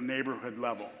it to the neighborhood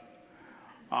level.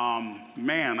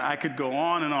 Man, I could go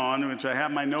on, which I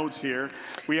have my notes here.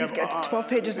 He's got 12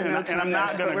 pages of notes on this, and I'm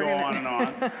not going to go on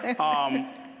and on.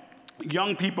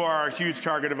 Young people are a huge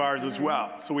target of ours as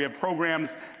well. So we have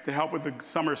programs to help with the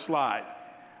summer slide.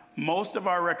 Most of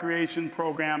our recreation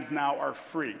programs now are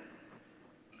free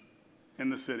in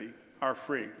the city, are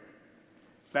free.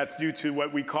 That's due to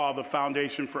what we call the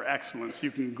Foundation for Excellence. You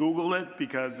can Google it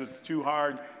because it's too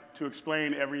hard to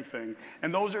explain everything.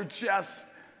 And those are just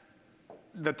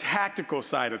the tactical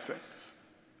side of things.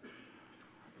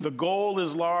 The goal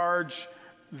is large.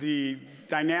 The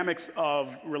dynamics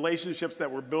of relationships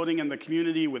that we're building in the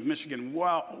community with Michigan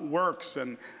Works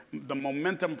and the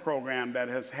Momentum program that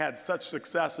has had such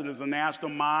success and is a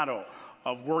national model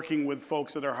of working with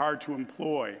folks that are hard to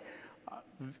employ.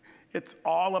 It's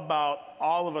all about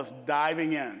all of us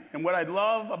diving in. And what I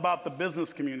love about the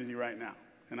business community right now,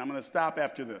 and I'm going to stop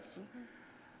after this,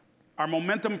 our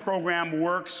Momentum program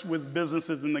works with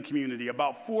businesses in the community.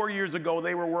 About 4 years ago,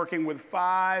 they were working with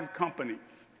 5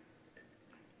 companies.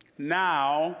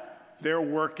 Now, they're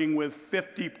working with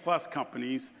 50+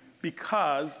 companies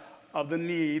because of the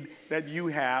need that you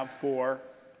have for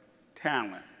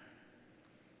talent.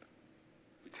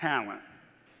 Talent.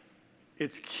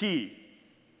 It's key.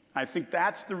 I think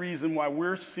that's the reason why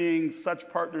we're seeing such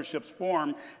partnerships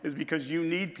form, is because you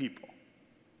need people.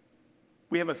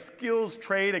 We have a skills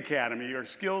trade academy or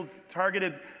skills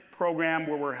targeted program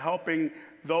where we're helping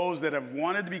those that have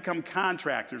wanted to become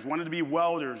contractors, wanted to be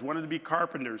welders, wanted to be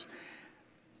carpenters,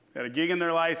 that had a gig in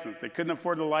their license. They couldn't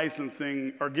afford the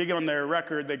licensing, or gig on their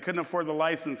record, they couldn't afford the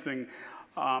licensing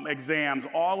exams,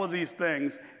 all of these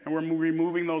things, and we're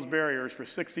removing those barriers for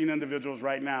 16 individuals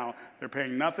right now. They're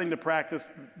paying nothing to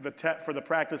practice for the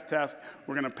practice test.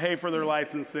 We're going to pay for their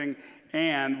licensing,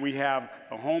 and we have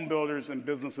the home builders and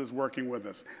businesses working with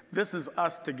us. This is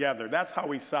us together. That's how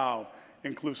we solve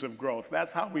inclusive growth.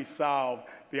 That's how we solve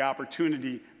the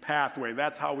opportunity pathway.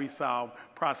 That's how we solve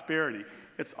prosperity.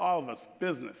 It's all of us,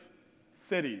 business,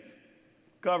 cities,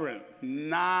 government,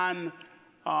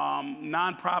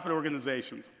 nonprofit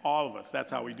organizations, all of us. That's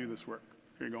how we do this work.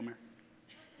 Here you go, Mayor.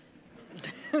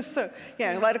 So,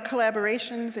 yeah, a lot of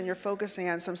collaborations, and you're focusing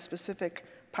on some specific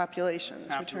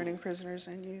populations, Absolutely. returning prisoners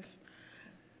and youth.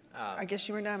 I guess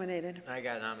you were nominated. I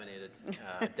got nominated,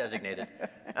 designated.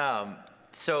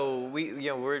 So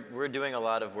we're doing a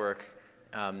lot of work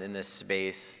in this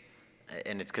space,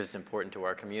 and it's because it's important to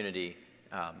our community.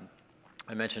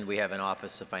 I mentioned we have an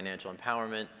Office of Financial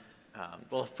Empowerment.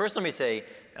 Well, first let me say,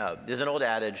 there's an old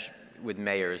adage with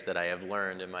mayors that I have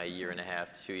learned in my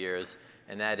 1.5 to 2 years,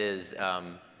 and that is,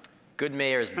 good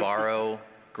mayors borrow,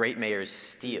 great mayors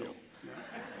steal.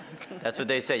 That's what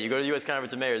they say. You go to the U.S.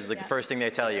 Conference of Mayors, it's like the first thing they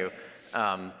tell you.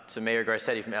 So Mayor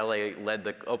Garcetti from LA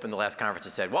opened the last conference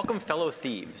and said, "Welcome, fellow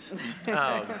thieves."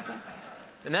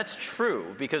 And that's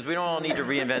true, because we don't all need to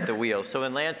reinvent the wheel. So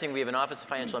in Lansing, we have an Office of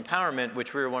Financial Empowerment,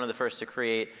 which we were one of the first to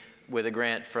create with a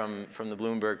grant from the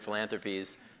Bloomberg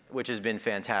Philanthropies, which has been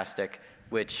fantastic,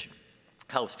 which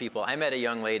helps people. I met a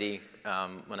young lady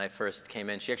when I first came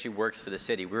in. She actually works for the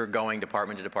city. We were going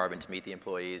department to department to meet the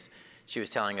employees. She was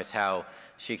telling us how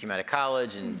she came out of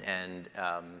college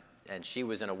and she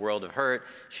was in a world of hurt.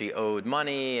 She owed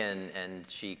money, and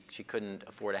she couldn't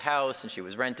afford a house, and she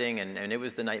was renting, and it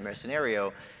was the nightmare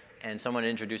scenario. And someone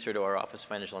introduced her to our Office of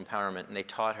Financial Empowerment, and they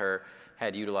taught her how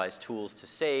to utilize tools to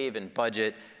save and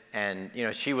budget. And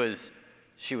she was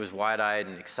wide-eyed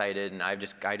and excited, and I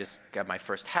just got my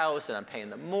first house, and I'm paying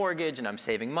the mortgage, and I'm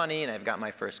saving money, and I've got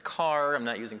my first car. I'm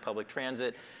not using public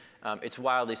transit. It's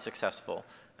wildly successful.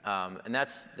 And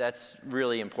that's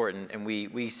really important, and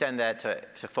we send that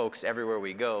to folks everywhere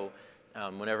we go.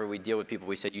 Whenever we deal with people,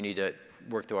 we say, you need to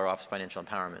work through our Office of Financial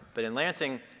Empowerment. But in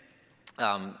Lansing,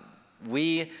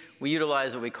 we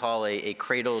utilize what we call a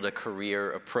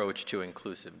cradle-to-career approach to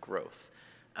inclusive growth.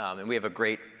 And we have a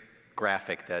great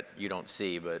graphic that you don't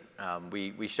see, but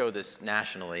we show this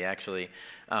nationally, actually.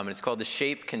 And it's called the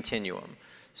SHAPE Continuum.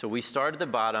 So we start at the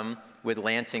bottom with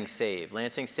Lansing Save.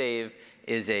 Lansing Save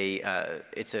is an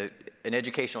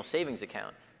educational savings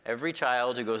account. Every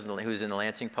child who's in the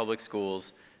Lansing public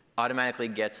schools automatically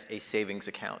gets a savings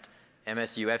account.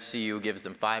 MSU, FCU gives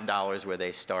them $5 where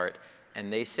they start,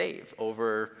 and they save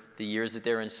over the years that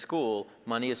they're in school.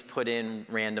 Money is put in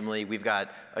randomly. We've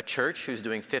got a church who's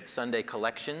doing Fifth Sunday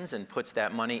collections and puts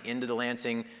that money into the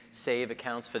Lansing Save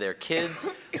accounts for their kids.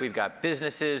 We've got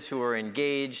businesses who are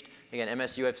engaged. Again,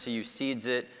 MSU, FCU seeds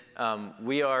it.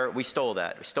 We stole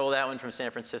that. We stole that one from San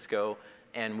Francisco,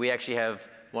 and we actually have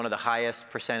one of the highest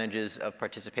percentages of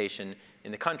participation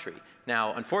in the country.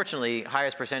 Now, unfortunately,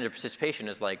 highest percentage of participation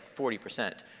is like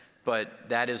 40%. But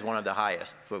that is one of the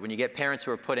highest. But when you get parents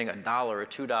who are putting $1 or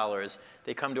 $2,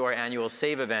 they come to our annual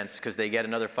Save events because they get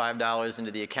another $5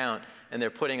 into the account, and they're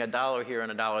putting $1 here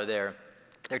and $1 there.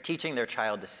 They're teaching their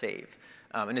child to save.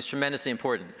 And it's tremendously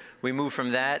important. We move from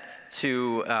that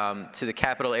to the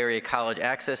Capital Area College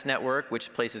Access Network,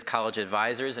 which places college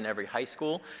advisors in every high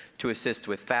school to assist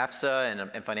with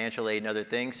FAFSA and financial aid and other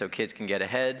things so kids can get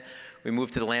ahead. We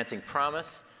move to the Lansing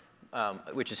Promise,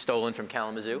 which is stolen from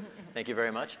Kalamazoo. Thank you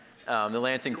very much. The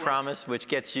Lansing Promise, which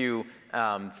gets you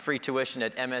free tuition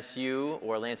at MSU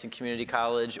or Lansing Community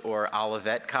College or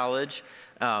Olivet College.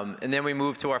 And then we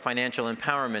move to our Financial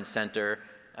Empowerment Center,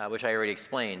 which I already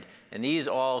explained. And these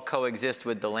all coexist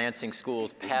with the Lansing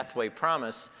Schools Pathway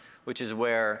Promise, which is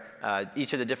where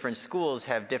each of the different schools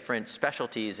have different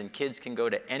specialties, and kids can go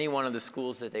to any one of the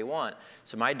schools that they want.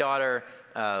 So my daughter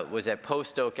was at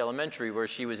Post Oak Elementary, where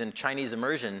she was in Chinese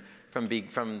immersion from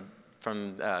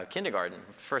kindergarten,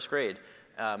 first grade.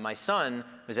 My son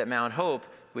was at Mount Hope,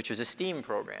 which was a STEAM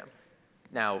program.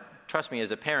 Now, trust me,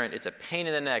 as a parent, it's a pain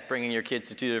in the neck bringing your kids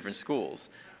to two different schools.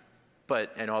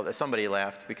 Somebody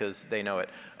laughed because they know it.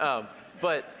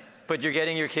 But you're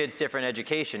getting your kids different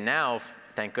education. Now,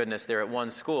 thank goodness, they're at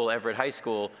one school, Everett High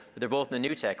School, but they're both in the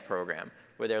New Tech program,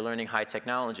 where they're learning high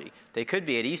technology. They could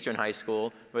be at Eastern High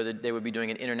School, where they would be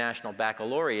doing an international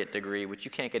baccalaureate degree, which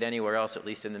you can't get anywhere else, at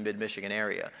least in the mid-Michigan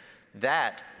area.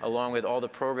 That, along with all the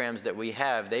programs that we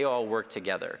have, they all work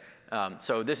together.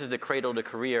 So this is the cradle to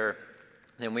career.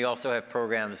 And we also have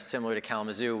programs similar to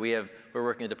Kalamazoo. We're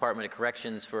working with the Department of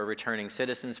Corrections for a Returning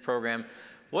Citizens program.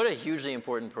 What a hugely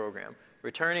important program.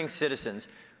 Returning citizens.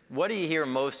 What do you hear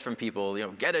most from people? You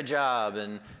know, get a job,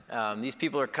 and these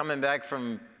people are coming back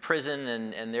from prison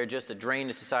and they're just a drain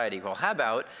to society. Well, how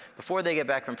about, before they get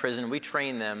back from prison, we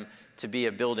train them to be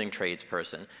a building trades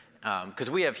person. Because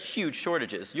we have huge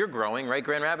shortages. You're growing, right?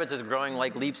 Grand Rapids is growing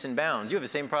like leaps and bounds. You have the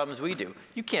same problems we do.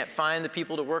 You can't find the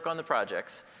people to work on the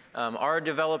projects. Our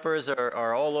developers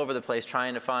are all over the place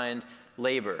trying to find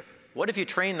labor. What if you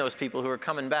train those people who are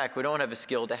coming back who don't have a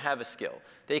skill to have a skill?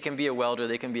 They can be a welder,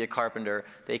 they can be a carpenter,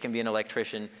 they can be an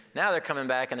electrician. Now they're coming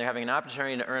back and they're having an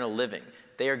opportunity to earn a living.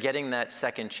 They are getting that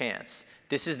second chance.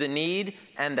 This is the need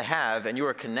and the have, and you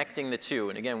are connecting the two.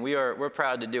 And again, we're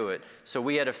proud to do it. So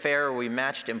we had a fair where we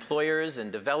matched employers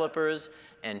and developers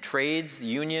and trades,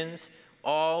 unions,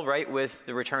 all right with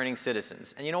the returning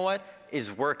citizens. And you know what?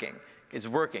 It's working. It's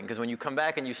working, because when you come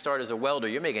back and you start as a welder,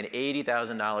 you're making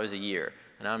 $80,000 a year,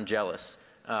 and I'm jealous.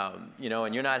 You know,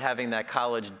 and you're not having that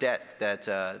college debt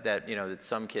that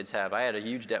some kids have. I had a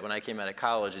huge debt when I came out of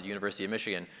college at the University of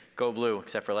Michigan. Go Blue,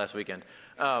 except for last weekend.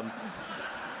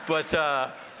 But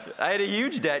I had a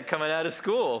huge debt coming out of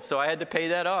school, so I had to pay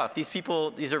that off.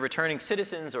 These are returning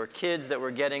citizens or kids that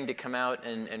were getting to come out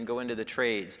and go into the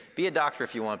trades. Be a doctor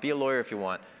if you want, be a lawyer if you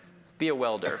want, be a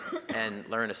welder and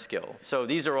learn a skill. So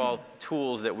these are all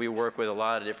tools that we work with a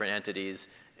lot of different entities,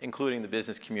 including the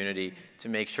business community, to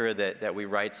make sure that we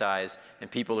right-size and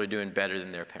people are doing better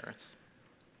than their parents.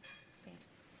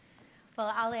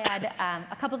 Well, I'll add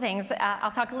a couple things.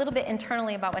 I'll talk a little bit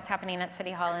internally about what's happening at City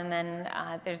Hall, and then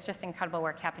there's just incredible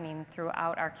work happening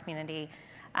throughout our community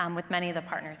with many of the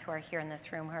partners who are here in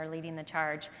this room who are leading the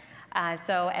charge.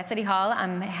 So at City Hall,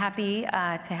 I'm happy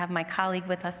to have my colleague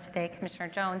with us today, Commissioner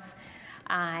Jones,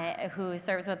 who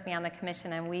serves with me on the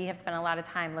commission, and we have spent a lot of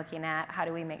time looking at how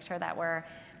do we make sure that we're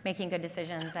making good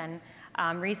decisions. And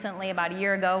recently, about a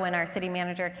year ago, when our city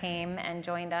manager came and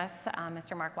joined us,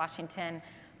 Mr. Mark Washington,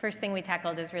 first thing we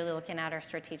tackled is really looking at our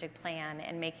strategic plan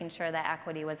and making sure that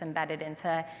equity was embedded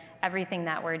into everything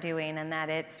that we're doing, and that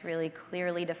it's really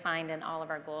clearly defined in all of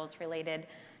our goals related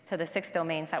to the 6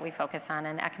 domains that we focus on,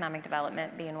 and economic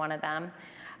development being one of them.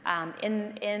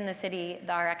 In the city,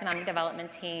 our economic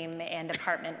development team and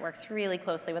department works really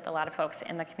closely with a lot of folks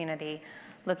in the community,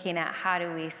 looking at how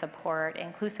do we support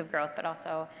inclusive growth, but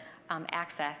also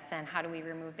access, and how do we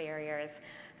remove barriers.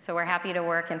 So we're happy to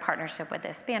work in partnership with the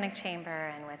Hispanic Chamber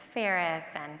and with Ferris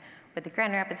and with the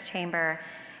Grand Rapids Chamber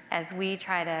as we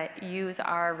try to use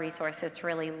our resources to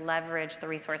really leverage the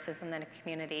resources in the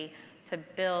community to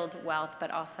build wealth,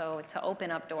 but also to open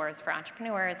up doors for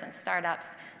entrepreneurs and startups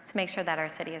to make sure that our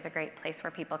city is a great place where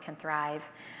people can thrive.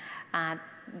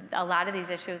 A lot of these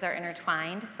issues are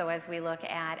intertwined, so as we look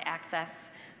at access,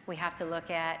 we have to look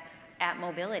at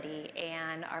mobility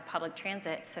and our public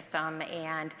transit system,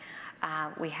 and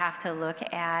we have to look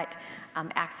at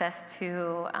access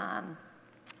to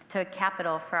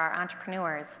capital for our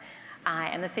entrepreneurs.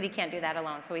 And the city can't do that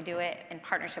alone, so we do it in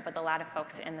partnership with a lot of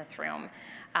folks in this room.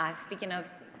 Speaking of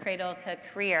cradle to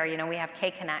career, you know, we have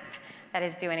K-Connect that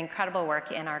is doing incredible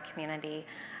work in our community.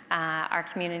 Our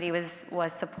community was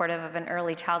supportive of an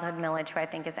early childhood millage, who I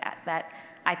think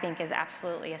is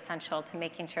absolutely essential to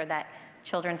making sure that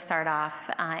children start off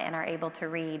and are able to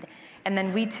read. And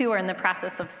then we too are in the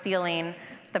process of sealing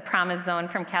the Promise Zone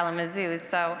from Kalamazoo.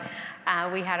 So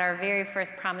we had our very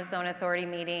first Promise Zone Authority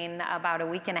meeting about a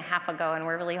week and a half ago, and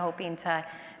we're really hoping to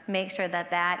make sure that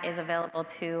that is available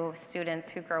to students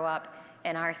who grow up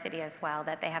in our city as well,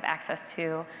 that they have access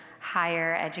to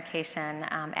higher education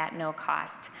at no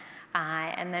cost.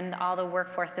 And then all the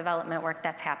workforce development work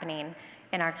that's happening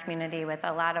in our community with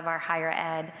a lot of our higher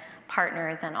ed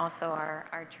partners and also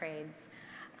our trades.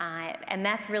 And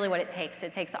that's really what it takes.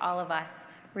 It takes all of us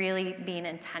really being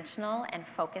intentional and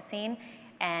focusing.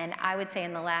 And I would say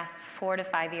in the last 4 to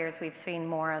 5 years, we've seen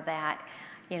more of that.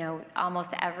 You know,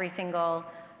 almost every single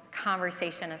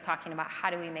conversation is talking about how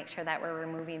do we make sure that we're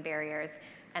removing barriers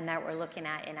and that we're looking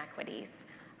at inequities.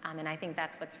 And I think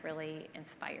that's what's really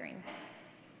inspiring.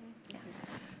 Yeah.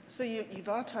 So you've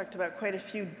all talked about quite a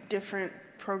few different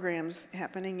programs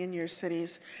happening in your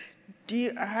cities.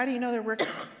 How do you know they're working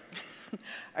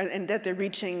and that they're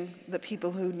reaching the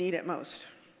people who need it most?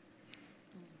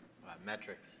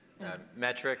 Metrics.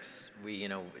 Metrics,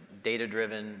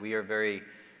 data-driven. We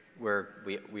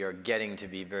are getting to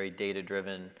be very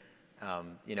data-driven.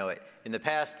 In the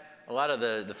past, a lot of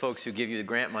the folks who give you the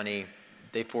grant money,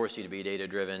 they force you to be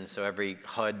data-driven. So every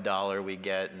HUD dollar we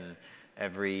get and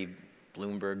every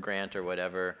Bloomberg grant or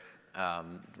whatever,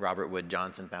 Robert Wood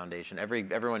Johnson Foundation,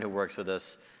 everyone who works with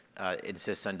us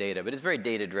insists on data, but it's very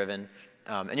data-driven.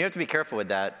 And you have to be careful with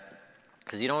that,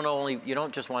 because you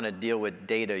don't just want to deal with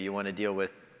data, you want to deal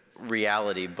with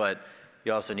reality, but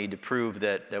you also need to prove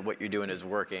that what you're doing is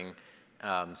working.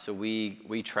 So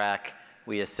we track,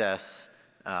 we assess,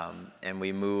 and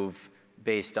we move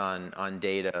based on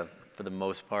data for the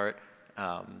most part.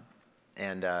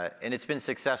 And it's been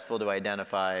successful to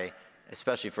identify,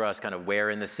 especially for us, kind of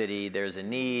where in the city there's a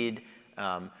need.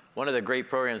 One of the great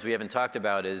programs we haven't talked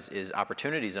about is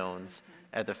opportunity zones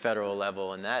at the federal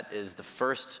level, and that is the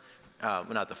first, well,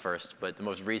 not the first, but the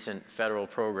most recent federal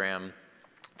program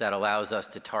that allows us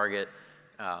to target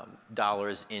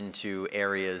dollars into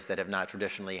areas that have not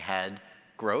traditionally had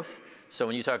growth. So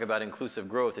when you talk about inclusive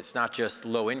growth, it's not just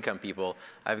low-income people.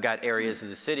 I've got areas of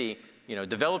the city,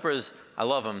 developers, I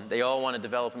love them. They all want to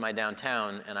develop in my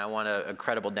downtown, and I want a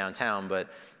credible downtown, but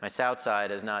my south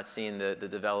side has not seen the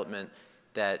development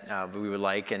that we would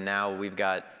like, and now we've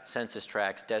got census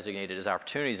tracts designated as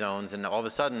opportunity zones, and all of a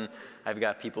sudden, I've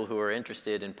got people who are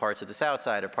interested in parts of the south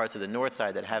side or parts of the north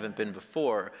side that haven't been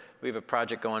before. We have a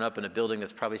project going up in a building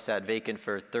that's probably sat vacant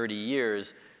for 30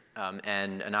 years,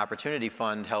 and an opportunity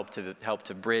fund helped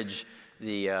to bridge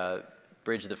the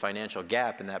financial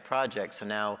gap in that project. So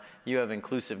now you have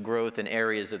inclusive growth in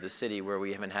areas of the city where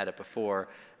we haven't had it before,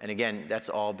 and again, that's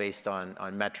all based on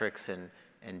metrics and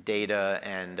data,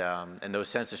 and those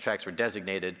census tracts were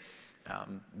designated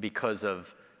because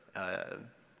of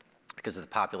the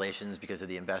populations, because of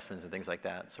the investments and things like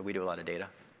that. So we do a lot of data.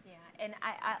 Yeah, and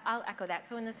I'll echo that.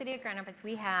 So in the city of Grand Rapids,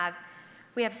 we have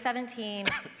 17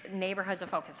 neighborhoods of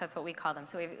focus. That's what we call them.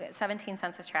 So we have 17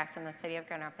 census tracts in the city of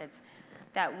Grand Rapids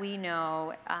that we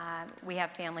know we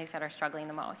have families that are struggling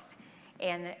the most.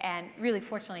 And really,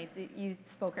 fortunately, you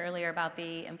spoke earlier about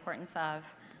the importance of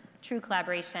true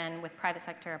collaboration with private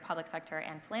sector, public sector,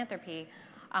 and philanthropy.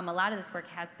 A lot of this work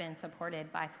has been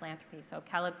supported by philanthropy. So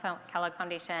Kellogg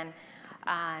Foundation,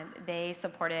 they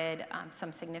supported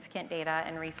some significant data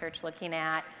and research looking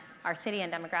at our city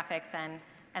and demographics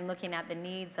and looking at the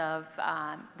needs of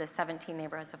the 17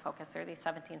 neighborhoods of focus, or these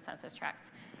 17 census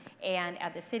tracts. And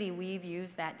at the city, we've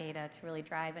used that data to really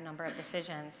drive a number of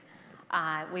decisions.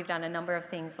 We've done a number of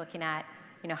things looking at,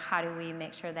 how do we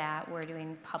make sure that we're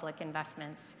doing public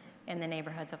investments in the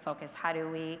neighborhoods of focus? How do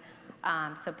we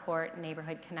support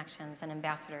neighborhood connections and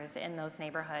ambassadors in those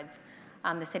neighborhoods?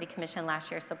 The City Commission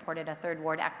last year supported a Third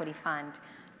Ward Equity Fund,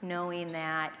 knowing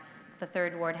that the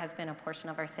Third Ward has been a portion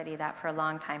of our city that for a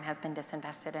long time has been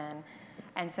disinvested in.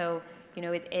 And so,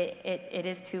 it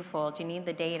is twofold. You need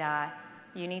the data.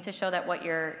 You need to show that what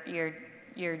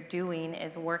you're doing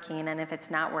is working, and if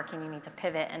it's not working, you need to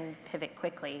pivot and pivot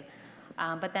quickly.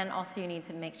 But then also you need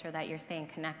to make sure that you're staying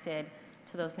connected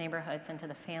to those neighborhoods and to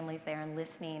the families there and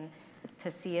listening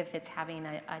to see if it's having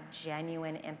a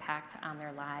genuine impact on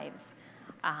their lives.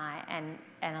 And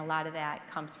a lot of that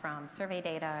comes from survey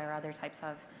data or other types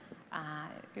of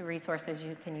resources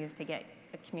you can use to get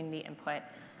community input.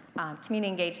 Community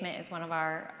engagement is one of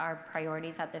our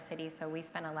priorities at the city, so we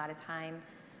spend a lot of time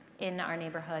in our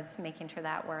neighborhoods making sure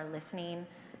that we're listening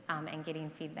and getting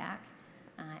feedback.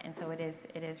 And so it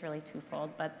is really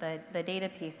twofold, but the data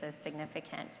piece is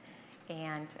significant.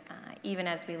 And even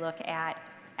as we look at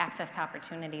access to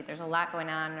opportunity, there's a lot going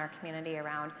on in our community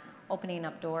around opening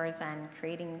up doors and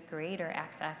creating greater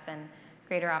access and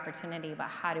greater opportunity, but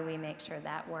how do we make sure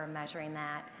that we're measuring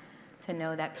that to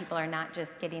know that people are not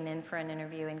just getting in for an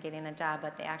interview and getting a job,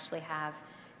 but they actually have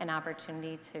an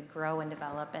opportunity to grow and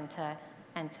develop and to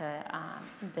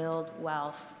build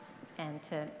wealth and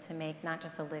to make not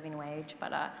just a living wage,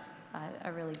 but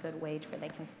a really good wage where they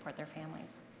can support their families.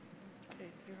 Okay,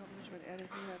 you're hoping you would add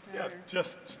anything about that? Yeah, or?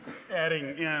 just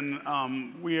adding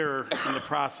in, we are in the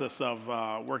process of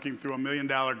working through $1 million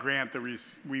grant that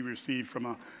we received from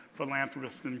a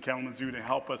philanthropist in Kalamazoo to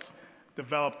help us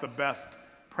develop the best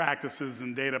practices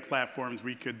and data platforms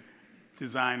we could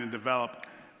design and develop.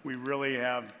 We really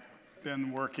have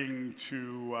been working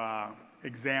to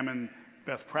examine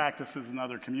best practices in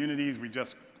other communities. We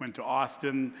just went to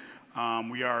Austin.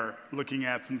 We are looking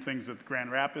at some things that Grand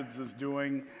Rapids is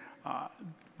doing.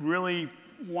 Really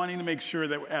wanting to make sure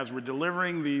that as we're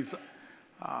delivering these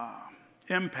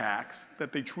impacts,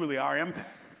 that they truly are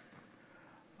impacts.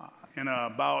 In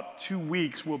about 2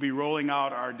 weeks, we'll be rolling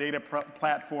out our data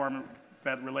platform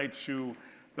that relates to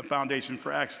the Foundation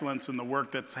for Excellence and the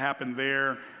work that's happened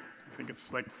there. I think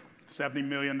it's like $70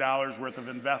 million worth of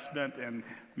investment in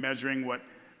measuring what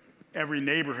every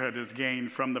neighborhood has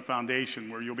gained from the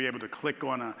foundation, where you'll be able to click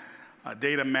on a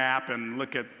data map and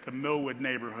look at the Millwood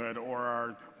neighborhood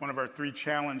or one of our 3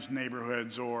 challenged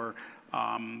neighborhoods or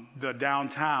the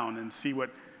downtown and see what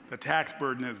the tax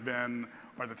burden has been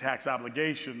or the tax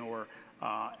obligation or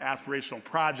aspirational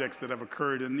projects that have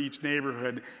occurred in each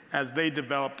neighborhood as they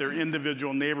develop their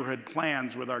individual neighborhood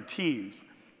plans with our teams,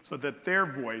 so that their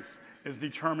voice is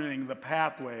determining the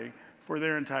pathway for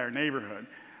their entire neighborhood.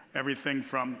 Everything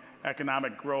from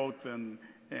economic growth and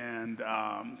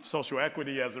social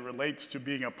equity as it relates to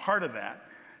being a part of that,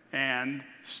 and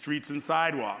streets and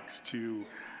sidewalks to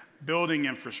building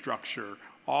infrastructure,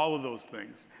 all of those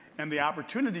things. And the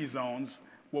opportunity zones,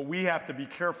 what we have to be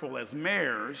careful as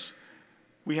mayors,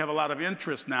 we have a lot of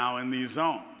interest now in these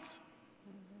zones.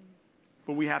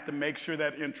 But we have to make sure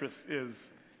that interest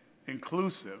is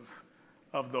inclusive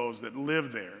of those that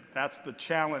live there. That's the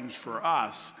challenge for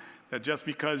us, that just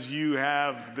because you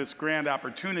have this grand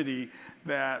opportunity,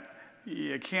 that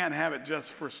you can't have it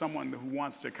just for someone who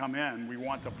wants to come in. We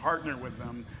want to partner with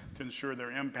them to ensure they're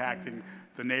impacting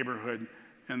the neighborhood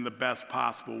in the best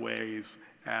possible ways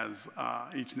as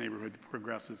each neighborhood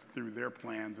progresses through their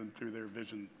plans and through their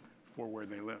vision for where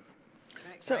they live.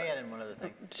 Can I add in one other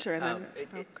thing? Sure, then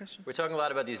question. We're talking a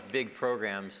lot about these big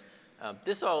programs.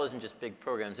 This all isn't just big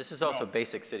programs. This is also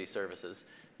basic city services.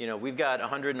 You know, we've got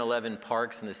 111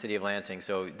 parks in the city of Lansing,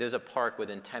 so there's a park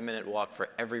within 10-minute walk for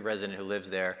every resident who lives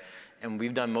there. And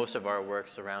we've done most of our work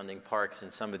surrounding parks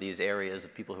in some of these areas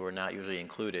of people who are not usually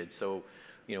included. So,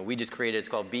 you know, we just created, it's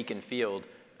called Beacon Field.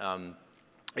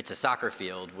 It's a soccer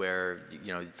field where,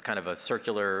 you know, it's kind of a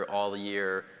circular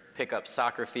all-year pickup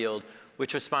soccer field,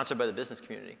 which was sponsored by the business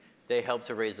community. They helped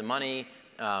to raise the money.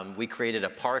 We created a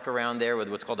park around there with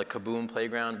what's called a Kaboom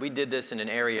playground. We did this in an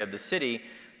area of the city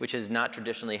which has not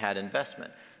traditionally had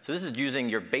investment. So this is using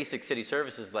your basic city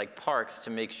services like parks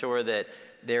to make sure that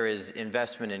there is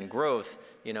investment in growth.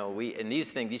 You know,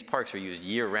 these parks are used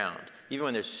year round. Even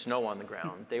when there's snow on the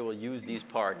ground, they will use these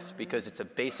parks because it's a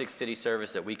basic city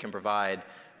service that we can provide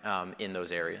in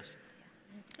those areas.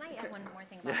 Can I add one more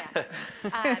thing about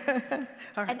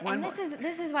that?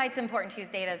 This is why it's important to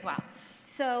use data as well.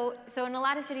 So in a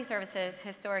lot of city services,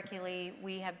 historically,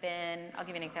 we have been, I'll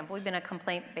give you an example, we've been a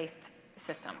complaint-based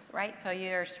systems, right? So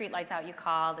your street lights out, you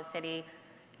call the city,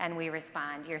 and we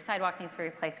respond. Your sidewalk needs to be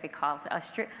replaced, we call. A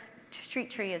street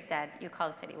tree is dead, you call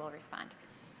the city, we'll respond.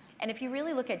 And if you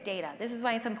really look at data, this is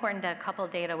why it's important to couple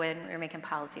data when we're making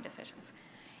policy decisions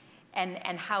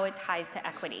and how it ties to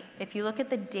equity. If you look at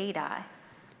the data,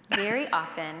 very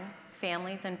often,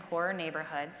 families in poorer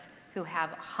neighborhoods who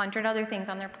have 100 other things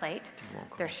on their plate,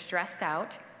 they're stressed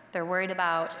out, they're worried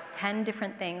about 10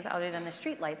 different things other than the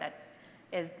street light that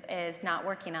is not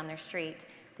working on their street,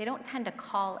 they don't tend to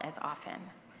call as often.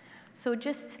 So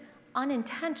just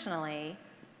unintentionally,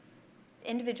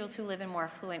 individuals who live in more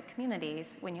affluent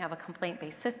communities, when you have a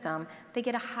complaint-based system, they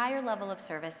get a higher level of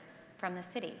service from the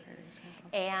city.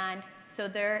 And so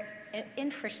their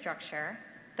infrastructure,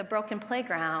 the broken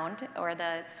playground or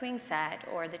the swing set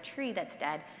or the tree that's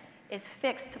dead, is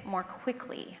fixed more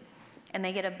quickly, and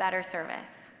they get a better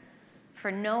service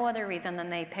for no other reason than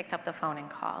they picked up the phone and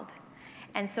called.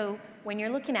 And so when you're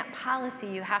looking at policy,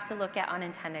 you have to look at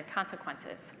unintended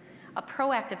consequences. A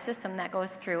proactive system that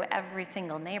goes through every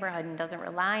single neighborhood and doesn't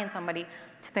rely on somebody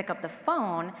to pick up the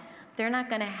phone, they're not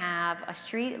gonna have a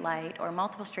street light or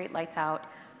multiple street lights out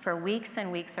for weeks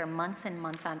and weeks or months and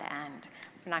months on end.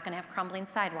 They're not gonna have crumbling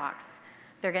sidewalks.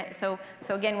 So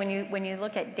again, when you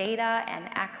look at data and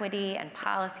equity and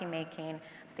policy making,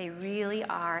 they really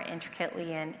are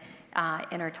intricately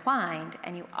intertwined,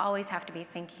 and you always have to be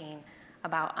thinking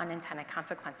about unintended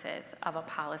consequences of a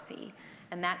policy.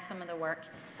 And that's some of the work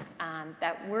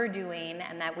that we're doing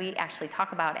and that we actually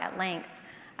talk about at length.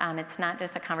 It's not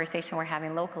just a conversation we're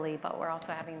having locally, but we're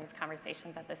also having these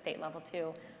conversations at the state level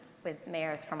too with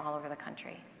mayors from all over the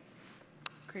country.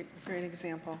 Great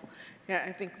example. Yeah,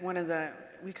 I think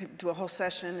we could do a whole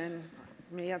session and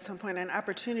maybe at some point on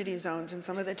opportunity zones and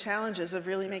some of the challenges of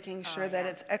really making sure that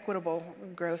it's equitable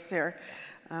growth there.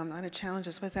 A lot of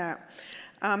challenges with that.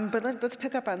 But let's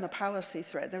pick up on the policy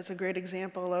thread. There's a great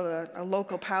example of a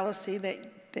local policy that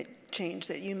change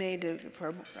that you made to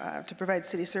provide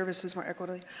city services more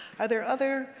equitably. Are there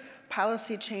other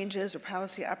policy changes or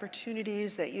policy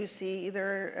opportunities that you see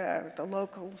either at the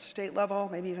local, state level,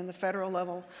 maybe even the federal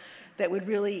level, that would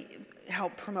really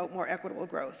help promote more equitable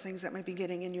growth? Things that might be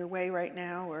getting in your way right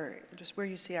now, or just where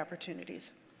you see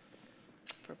opportunities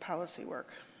for policy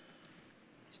work?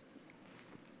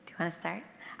 Do you want to start?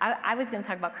 I was going to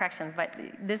talk about corrections, but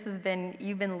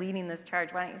you've been leading this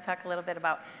charge. Why don't you talk a little bit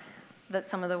about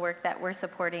some of the work that we're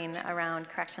supporting around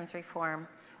corrections reform?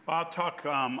 Well, I'll talk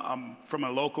from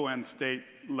a local and state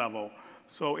level.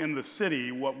 So in the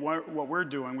city, what we're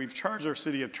doing, we've charged our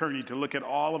city attorney to look at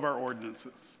all of our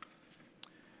ordinances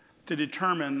to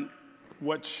determine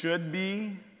what should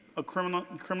be a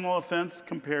criminal offense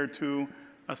compared to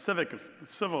a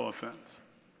civil offense.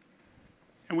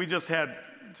 And we just had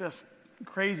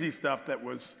crazy stuff that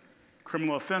was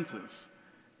criminal offenses.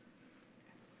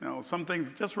 You know, some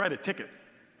things, just write a ticket.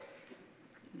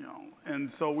 You know,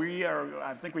 and so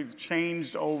I think we've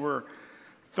changed over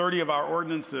 30 of our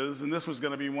ordinances, and this was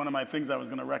going to be one of my things I was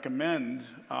going to recommend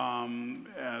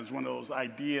as one of those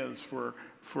ideas for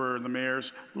the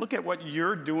mayors. Look at what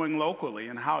you're doing locally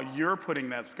and how you're putting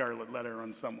that scarlet letter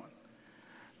on someone.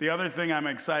 The other thing I'm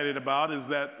excited about is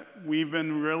that we've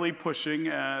been really pushing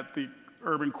at the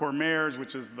urban core mayors,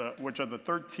 which are the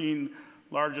 13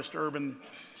 largest urban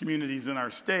communities in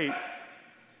our state,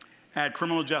 at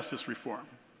criminal justice reform.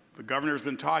 The governor's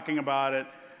been talking about it.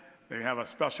 They have a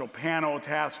special panel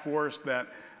task force that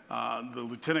the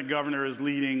lieutenant governor is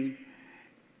leading,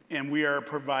 and we are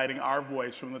providing our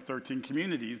voice from the 13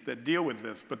 communities that deal with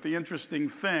this. But the interesting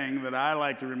thing that I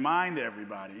like to remind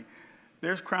everybody,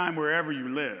 there's crime wherever you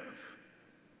live.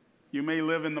 You may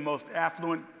live in the most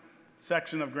affluent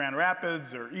section of Grand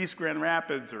Rapids or East Grand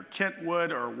Rapids or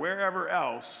Kentwood or wherever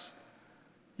else,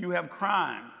 you have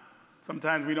crime.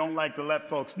 Sometimes we don't like to let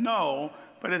folks know,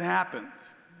 but it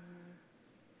happens.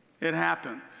 It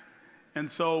happens. And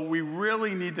so we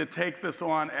really need to take this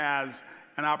on as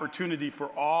an opportunity for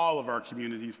all of our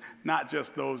communities, not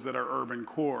just those that are urban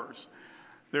cores.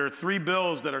 There are 3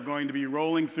 bills that are going to be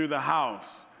rolling through the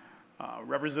House.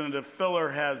 Representative Filler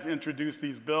has introduced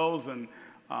these bills, and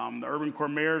the urban core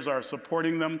mayors are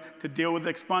supporting them to deal with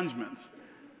expungements.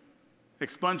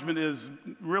 Expungement is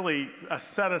really a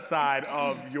set-aside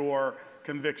of your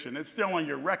conviction. It's still on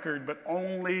your record, but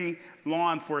only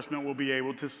law enforcement will be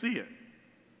able to see it.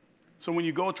 So when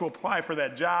you go to apply for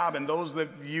that job, and those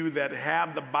of you that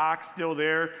have the box still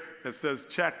there that says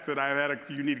check that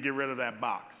you need to get rid of that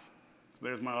box. So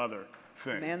there's my other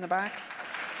thing. Man the box.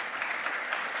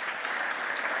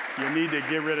 You need to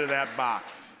get rid of that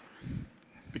box,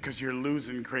 because you're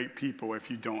losing great people if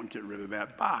you don't get rid of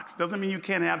that box. Doesn't mean you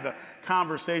can't have the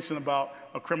conversation about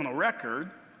a criminal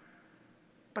record,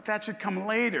 but that should come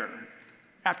later,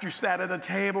 after you sat at a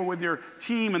table with your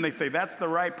team and they say, that's the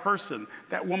right person,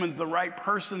 that woman's the right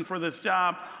person for this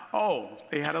job. Oh,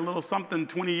 they had a little something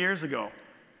 20 years ago.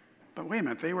 But wait a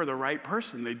minute, they were the right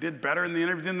person. They did better in the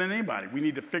interview than anybody. We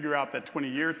need to figure out that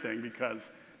 20-year thing,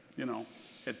 because, you know,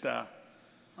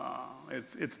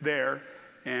 it's there,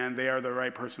 and they are the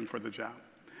right person for the job.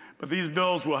 But these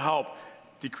bills will help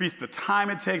decrease the time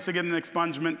it takes to get an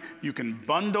expungement. You can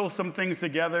bundle some things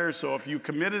together. So if you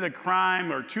committed a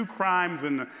crime or 2 crimes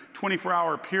in a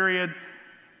 24-hour period,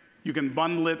 you can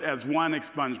bundle it as one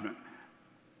expungement.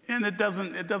 And it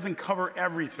doesn't cover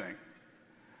everything.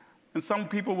 And some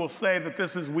people will say that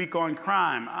this is weak on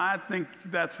crime. I think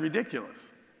that's ridiculous.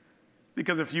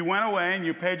 Because if you went away and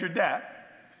you paid your debt,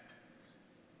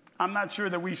 I'm not sure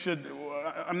that we should,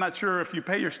 I'm not sure if you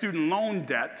pay your student loan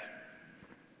debt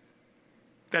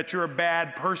that you're a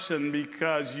bad person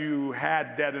because you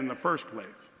had debt in the first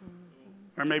place.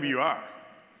 Or maybe you are.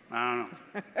 I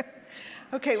don't know.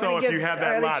 Okay, so if you have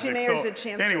that logic. Two mayors a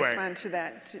chance to respond to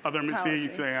that Other policy.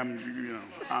 you say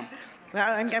well,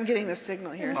 I'm getting the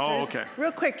signal here. So okay.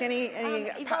 Real quick, any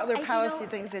other policy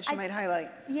things that you might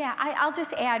highlight? Yeah, I'll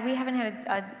just add, we haven't had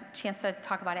a chance to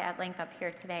talk about it at length up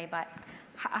here today, but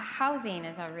housing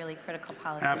is a really critical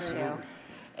policy issue.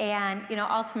 And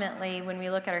ultimately, when we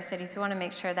look at our cities, we want to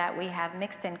make sure that we have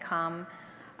mixed income,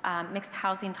 mixed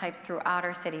housing types throughout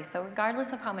our city. So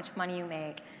regardless of how much money you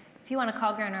make, if you want to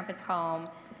call Grand Rapids home,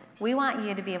 we want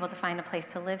you to be able to find a place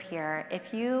to live here.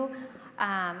 If you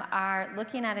are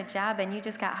looking at a job and you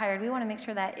just got hired, we want to make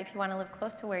sure that if you want to live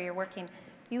close to where you're working,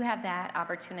 you have that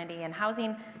opportunity. And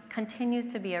housing continues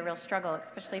to be a real struggle,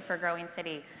 especially for a growing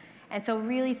city. And so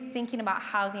really thinking about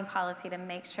housing policy to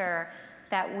make sure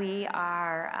that we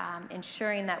are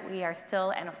ensuring that we are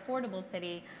still an affordable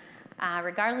city,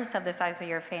 regardless of the size of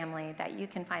your family, that you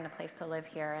can find a place to live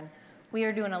here. And we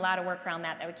are doing a lot of work around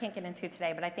that we can't get into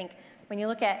today, but I think when you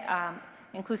look at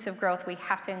inclusive growth, we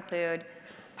have to include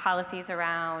policies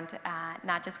around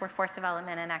not just workforce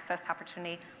development and access to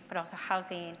opportunity, but also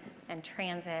housing and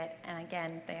transit. And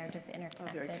again, they are just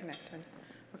interconnected. Very connected.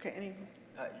 Okay, any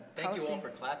Thank you all for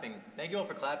clapping. Thank you all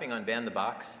for clapping on Ban the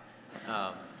Box.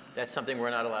 That's something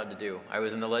we're not allowed to do. I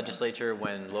was in the legislature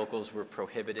when locals were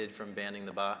prohibited from banning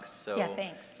the box. So yeah,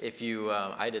 thanks. If you,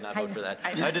 I did not vote for that.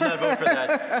 I did not vote for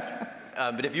that.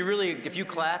 But if you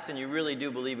clapped and you really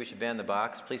do believe we should ban the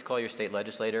box, please call your state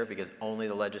legislator, because only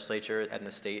the legislature and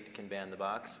the state can ban the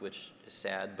box, which is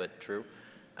sad but true.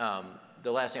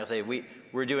 The last thing I'll say, we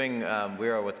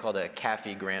are what's called a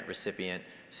CAFE grant recipient,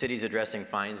 cities addressing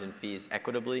fines and fees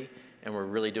equitably, and we're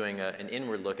really doing an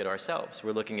inward look at ourselves.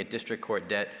 We're looking at district court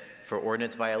debt for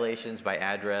ordinance violations by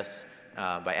address,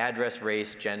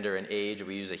 race, gender, and age.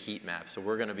 We use a heat map. So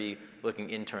we're going to be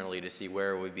looking internally to see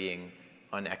where we're being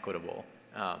unequitable.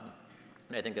 And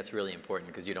I think that's really important,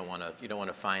 because you don't want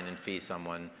to fine and fee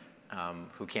someone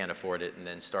who can't afford it and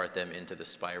then start them into the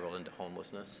spiral into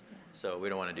homelessness. So we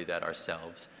don't want to do that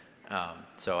ourselves.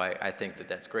 So I think that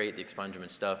that's great. The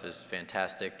expungement stuff is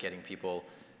fantastic, getting people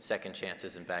second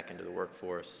chances and back into the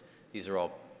workforce. These are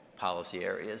all policy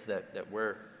areas that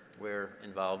we're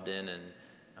involved in, and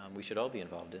we should all be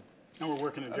involved in. And we're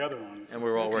working together on it. And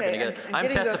we're all working together. I'm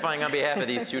testifying on behalf of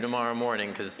these two tomorrow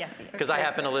morning, because I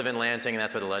happen to live in Lansing, and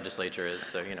that's where the legislature is,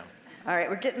 so you know. All right,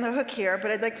 we're getting the hook here,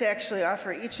 but I'd like to actually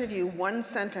offer each of you one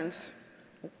sentence,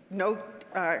 no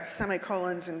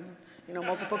semicolons and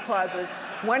multiple clauses,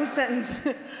 one sentence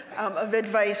of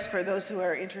advice for those who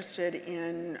are interested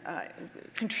in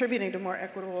contributing to more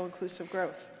equitable, inclusive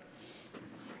growth.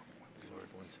 Lord,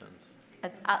 one sentence.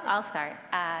 I'll start.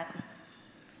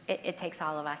 It takes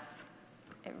all of us.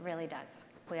 It really does.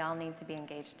 We all need to be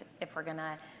engaged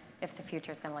if the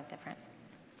future is gonna look different.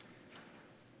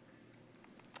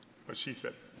 What she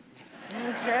said.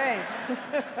 Okay.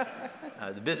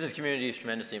 The business community is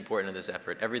tremendously important in this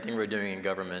effort. Everything we're doing in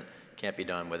government can't be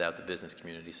done without the business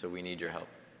community, so we need your help.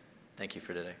 Thank you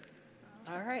for today.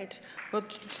 All right. Well,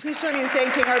 please join me in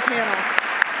thanking our panel.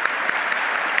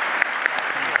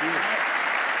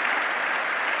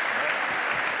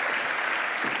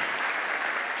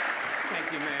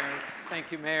 Thank you. Thank you, mayors.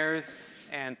 Thank you, mayors,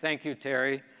 and thank you,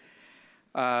 Terry.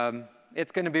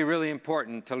 It's going to be really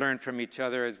important to learn from each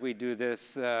other as we do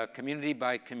this community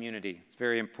by community. It's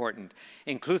very important.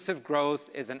 Inclusive growth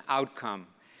is an outcome,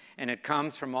 and it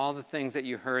comes from all the things that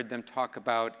you heard them talk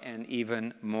about and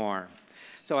even more.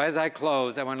 So as I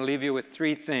close, I want to leave you with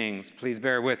 3 things. Please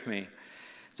bear with me.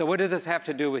 So what does this have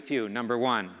to do with you? Number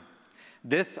 1,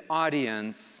 this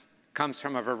audience comes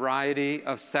from a variety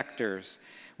of sectors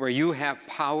where you have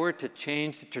power to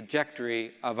change the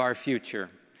trajectory of our future.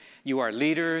 You are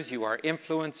leaders, you are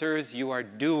influencers, you are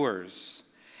doers.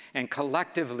 And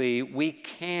collectively, we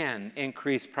can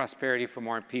increase prosperity for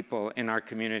more people in our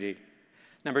community.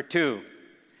 Number 2,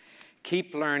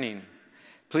 keep learning.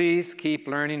 Please keep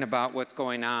learning about what's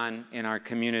going on in our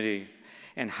community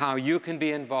and how you can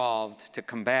be involved to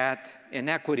combat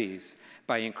inequities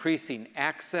by increasing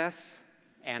access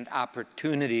and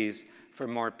opportunities for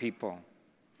more people.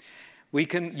 You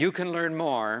can learn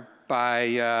more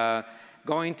by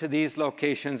going to these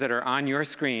locations that are on your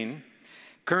screen.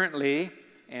 Currently,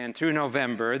 and through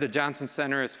November, the Johnson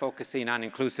Center is focusing on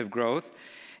inclusive growth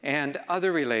and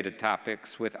other related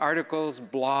topics with articles,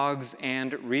 blogs,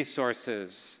 and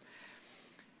resources.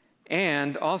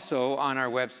 And also on our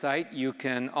website, you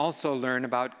can also learn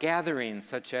about gatherings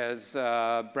such as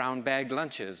brown bag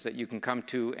lunches that you can come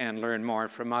to and learn more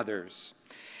from others.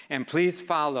 And please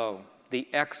follow the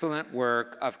excellent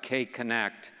work of K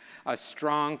Connect, a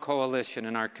strong coalition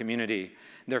in our community.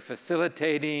 They're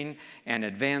facilitating and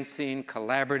advancing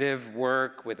collaborative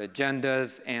work with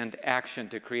agendas and action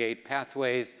to create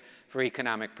pathways for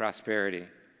economic prosperity.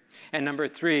 And number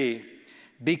 3,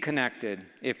 be connected.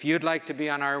 If you'd like to be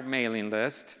on our mailing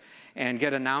list and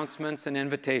get announcements and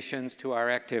invitations to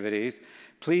our activities,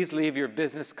 please leave your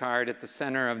business card at the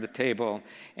center of the table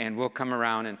and we'll come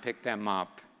around and pick them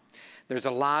up. There's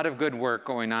a lot of good work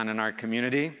going on in our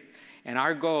community, and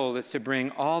our goal is to bring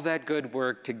all that good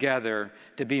work together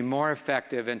to be more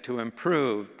effective and to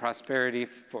improve prosperity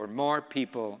for more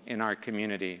people in our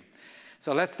community.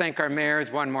 So let's thank our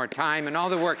mayors one more time and all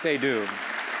the work they do.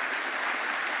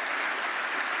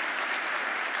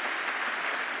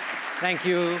 Thank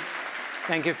you.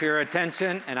 Thank you for your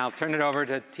attention, and I'll turn it over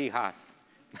to T. Haas.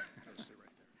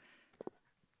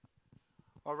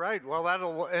 All right, well,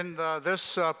 that'll end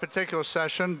this particular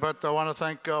session, but I want to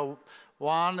thank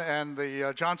Juan and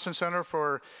the Johnson Center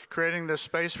for creating this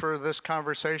space for this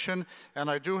conversation. And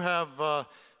I do have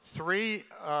 3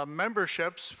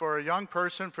 memberships for a young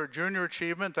person for junior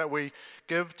achievement that we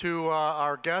give to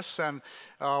our guests. And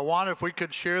Juan, if we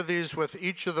could share these with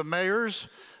each of the mayors,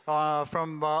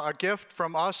 from a gift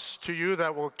from us to you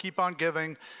that will keep on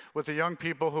giving with the young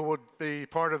people who would be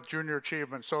part of junior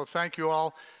achievement. So thank you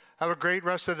all. Have a great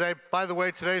rest of the day. By the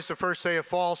way, today's the first day of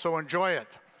fall, so enjoy it.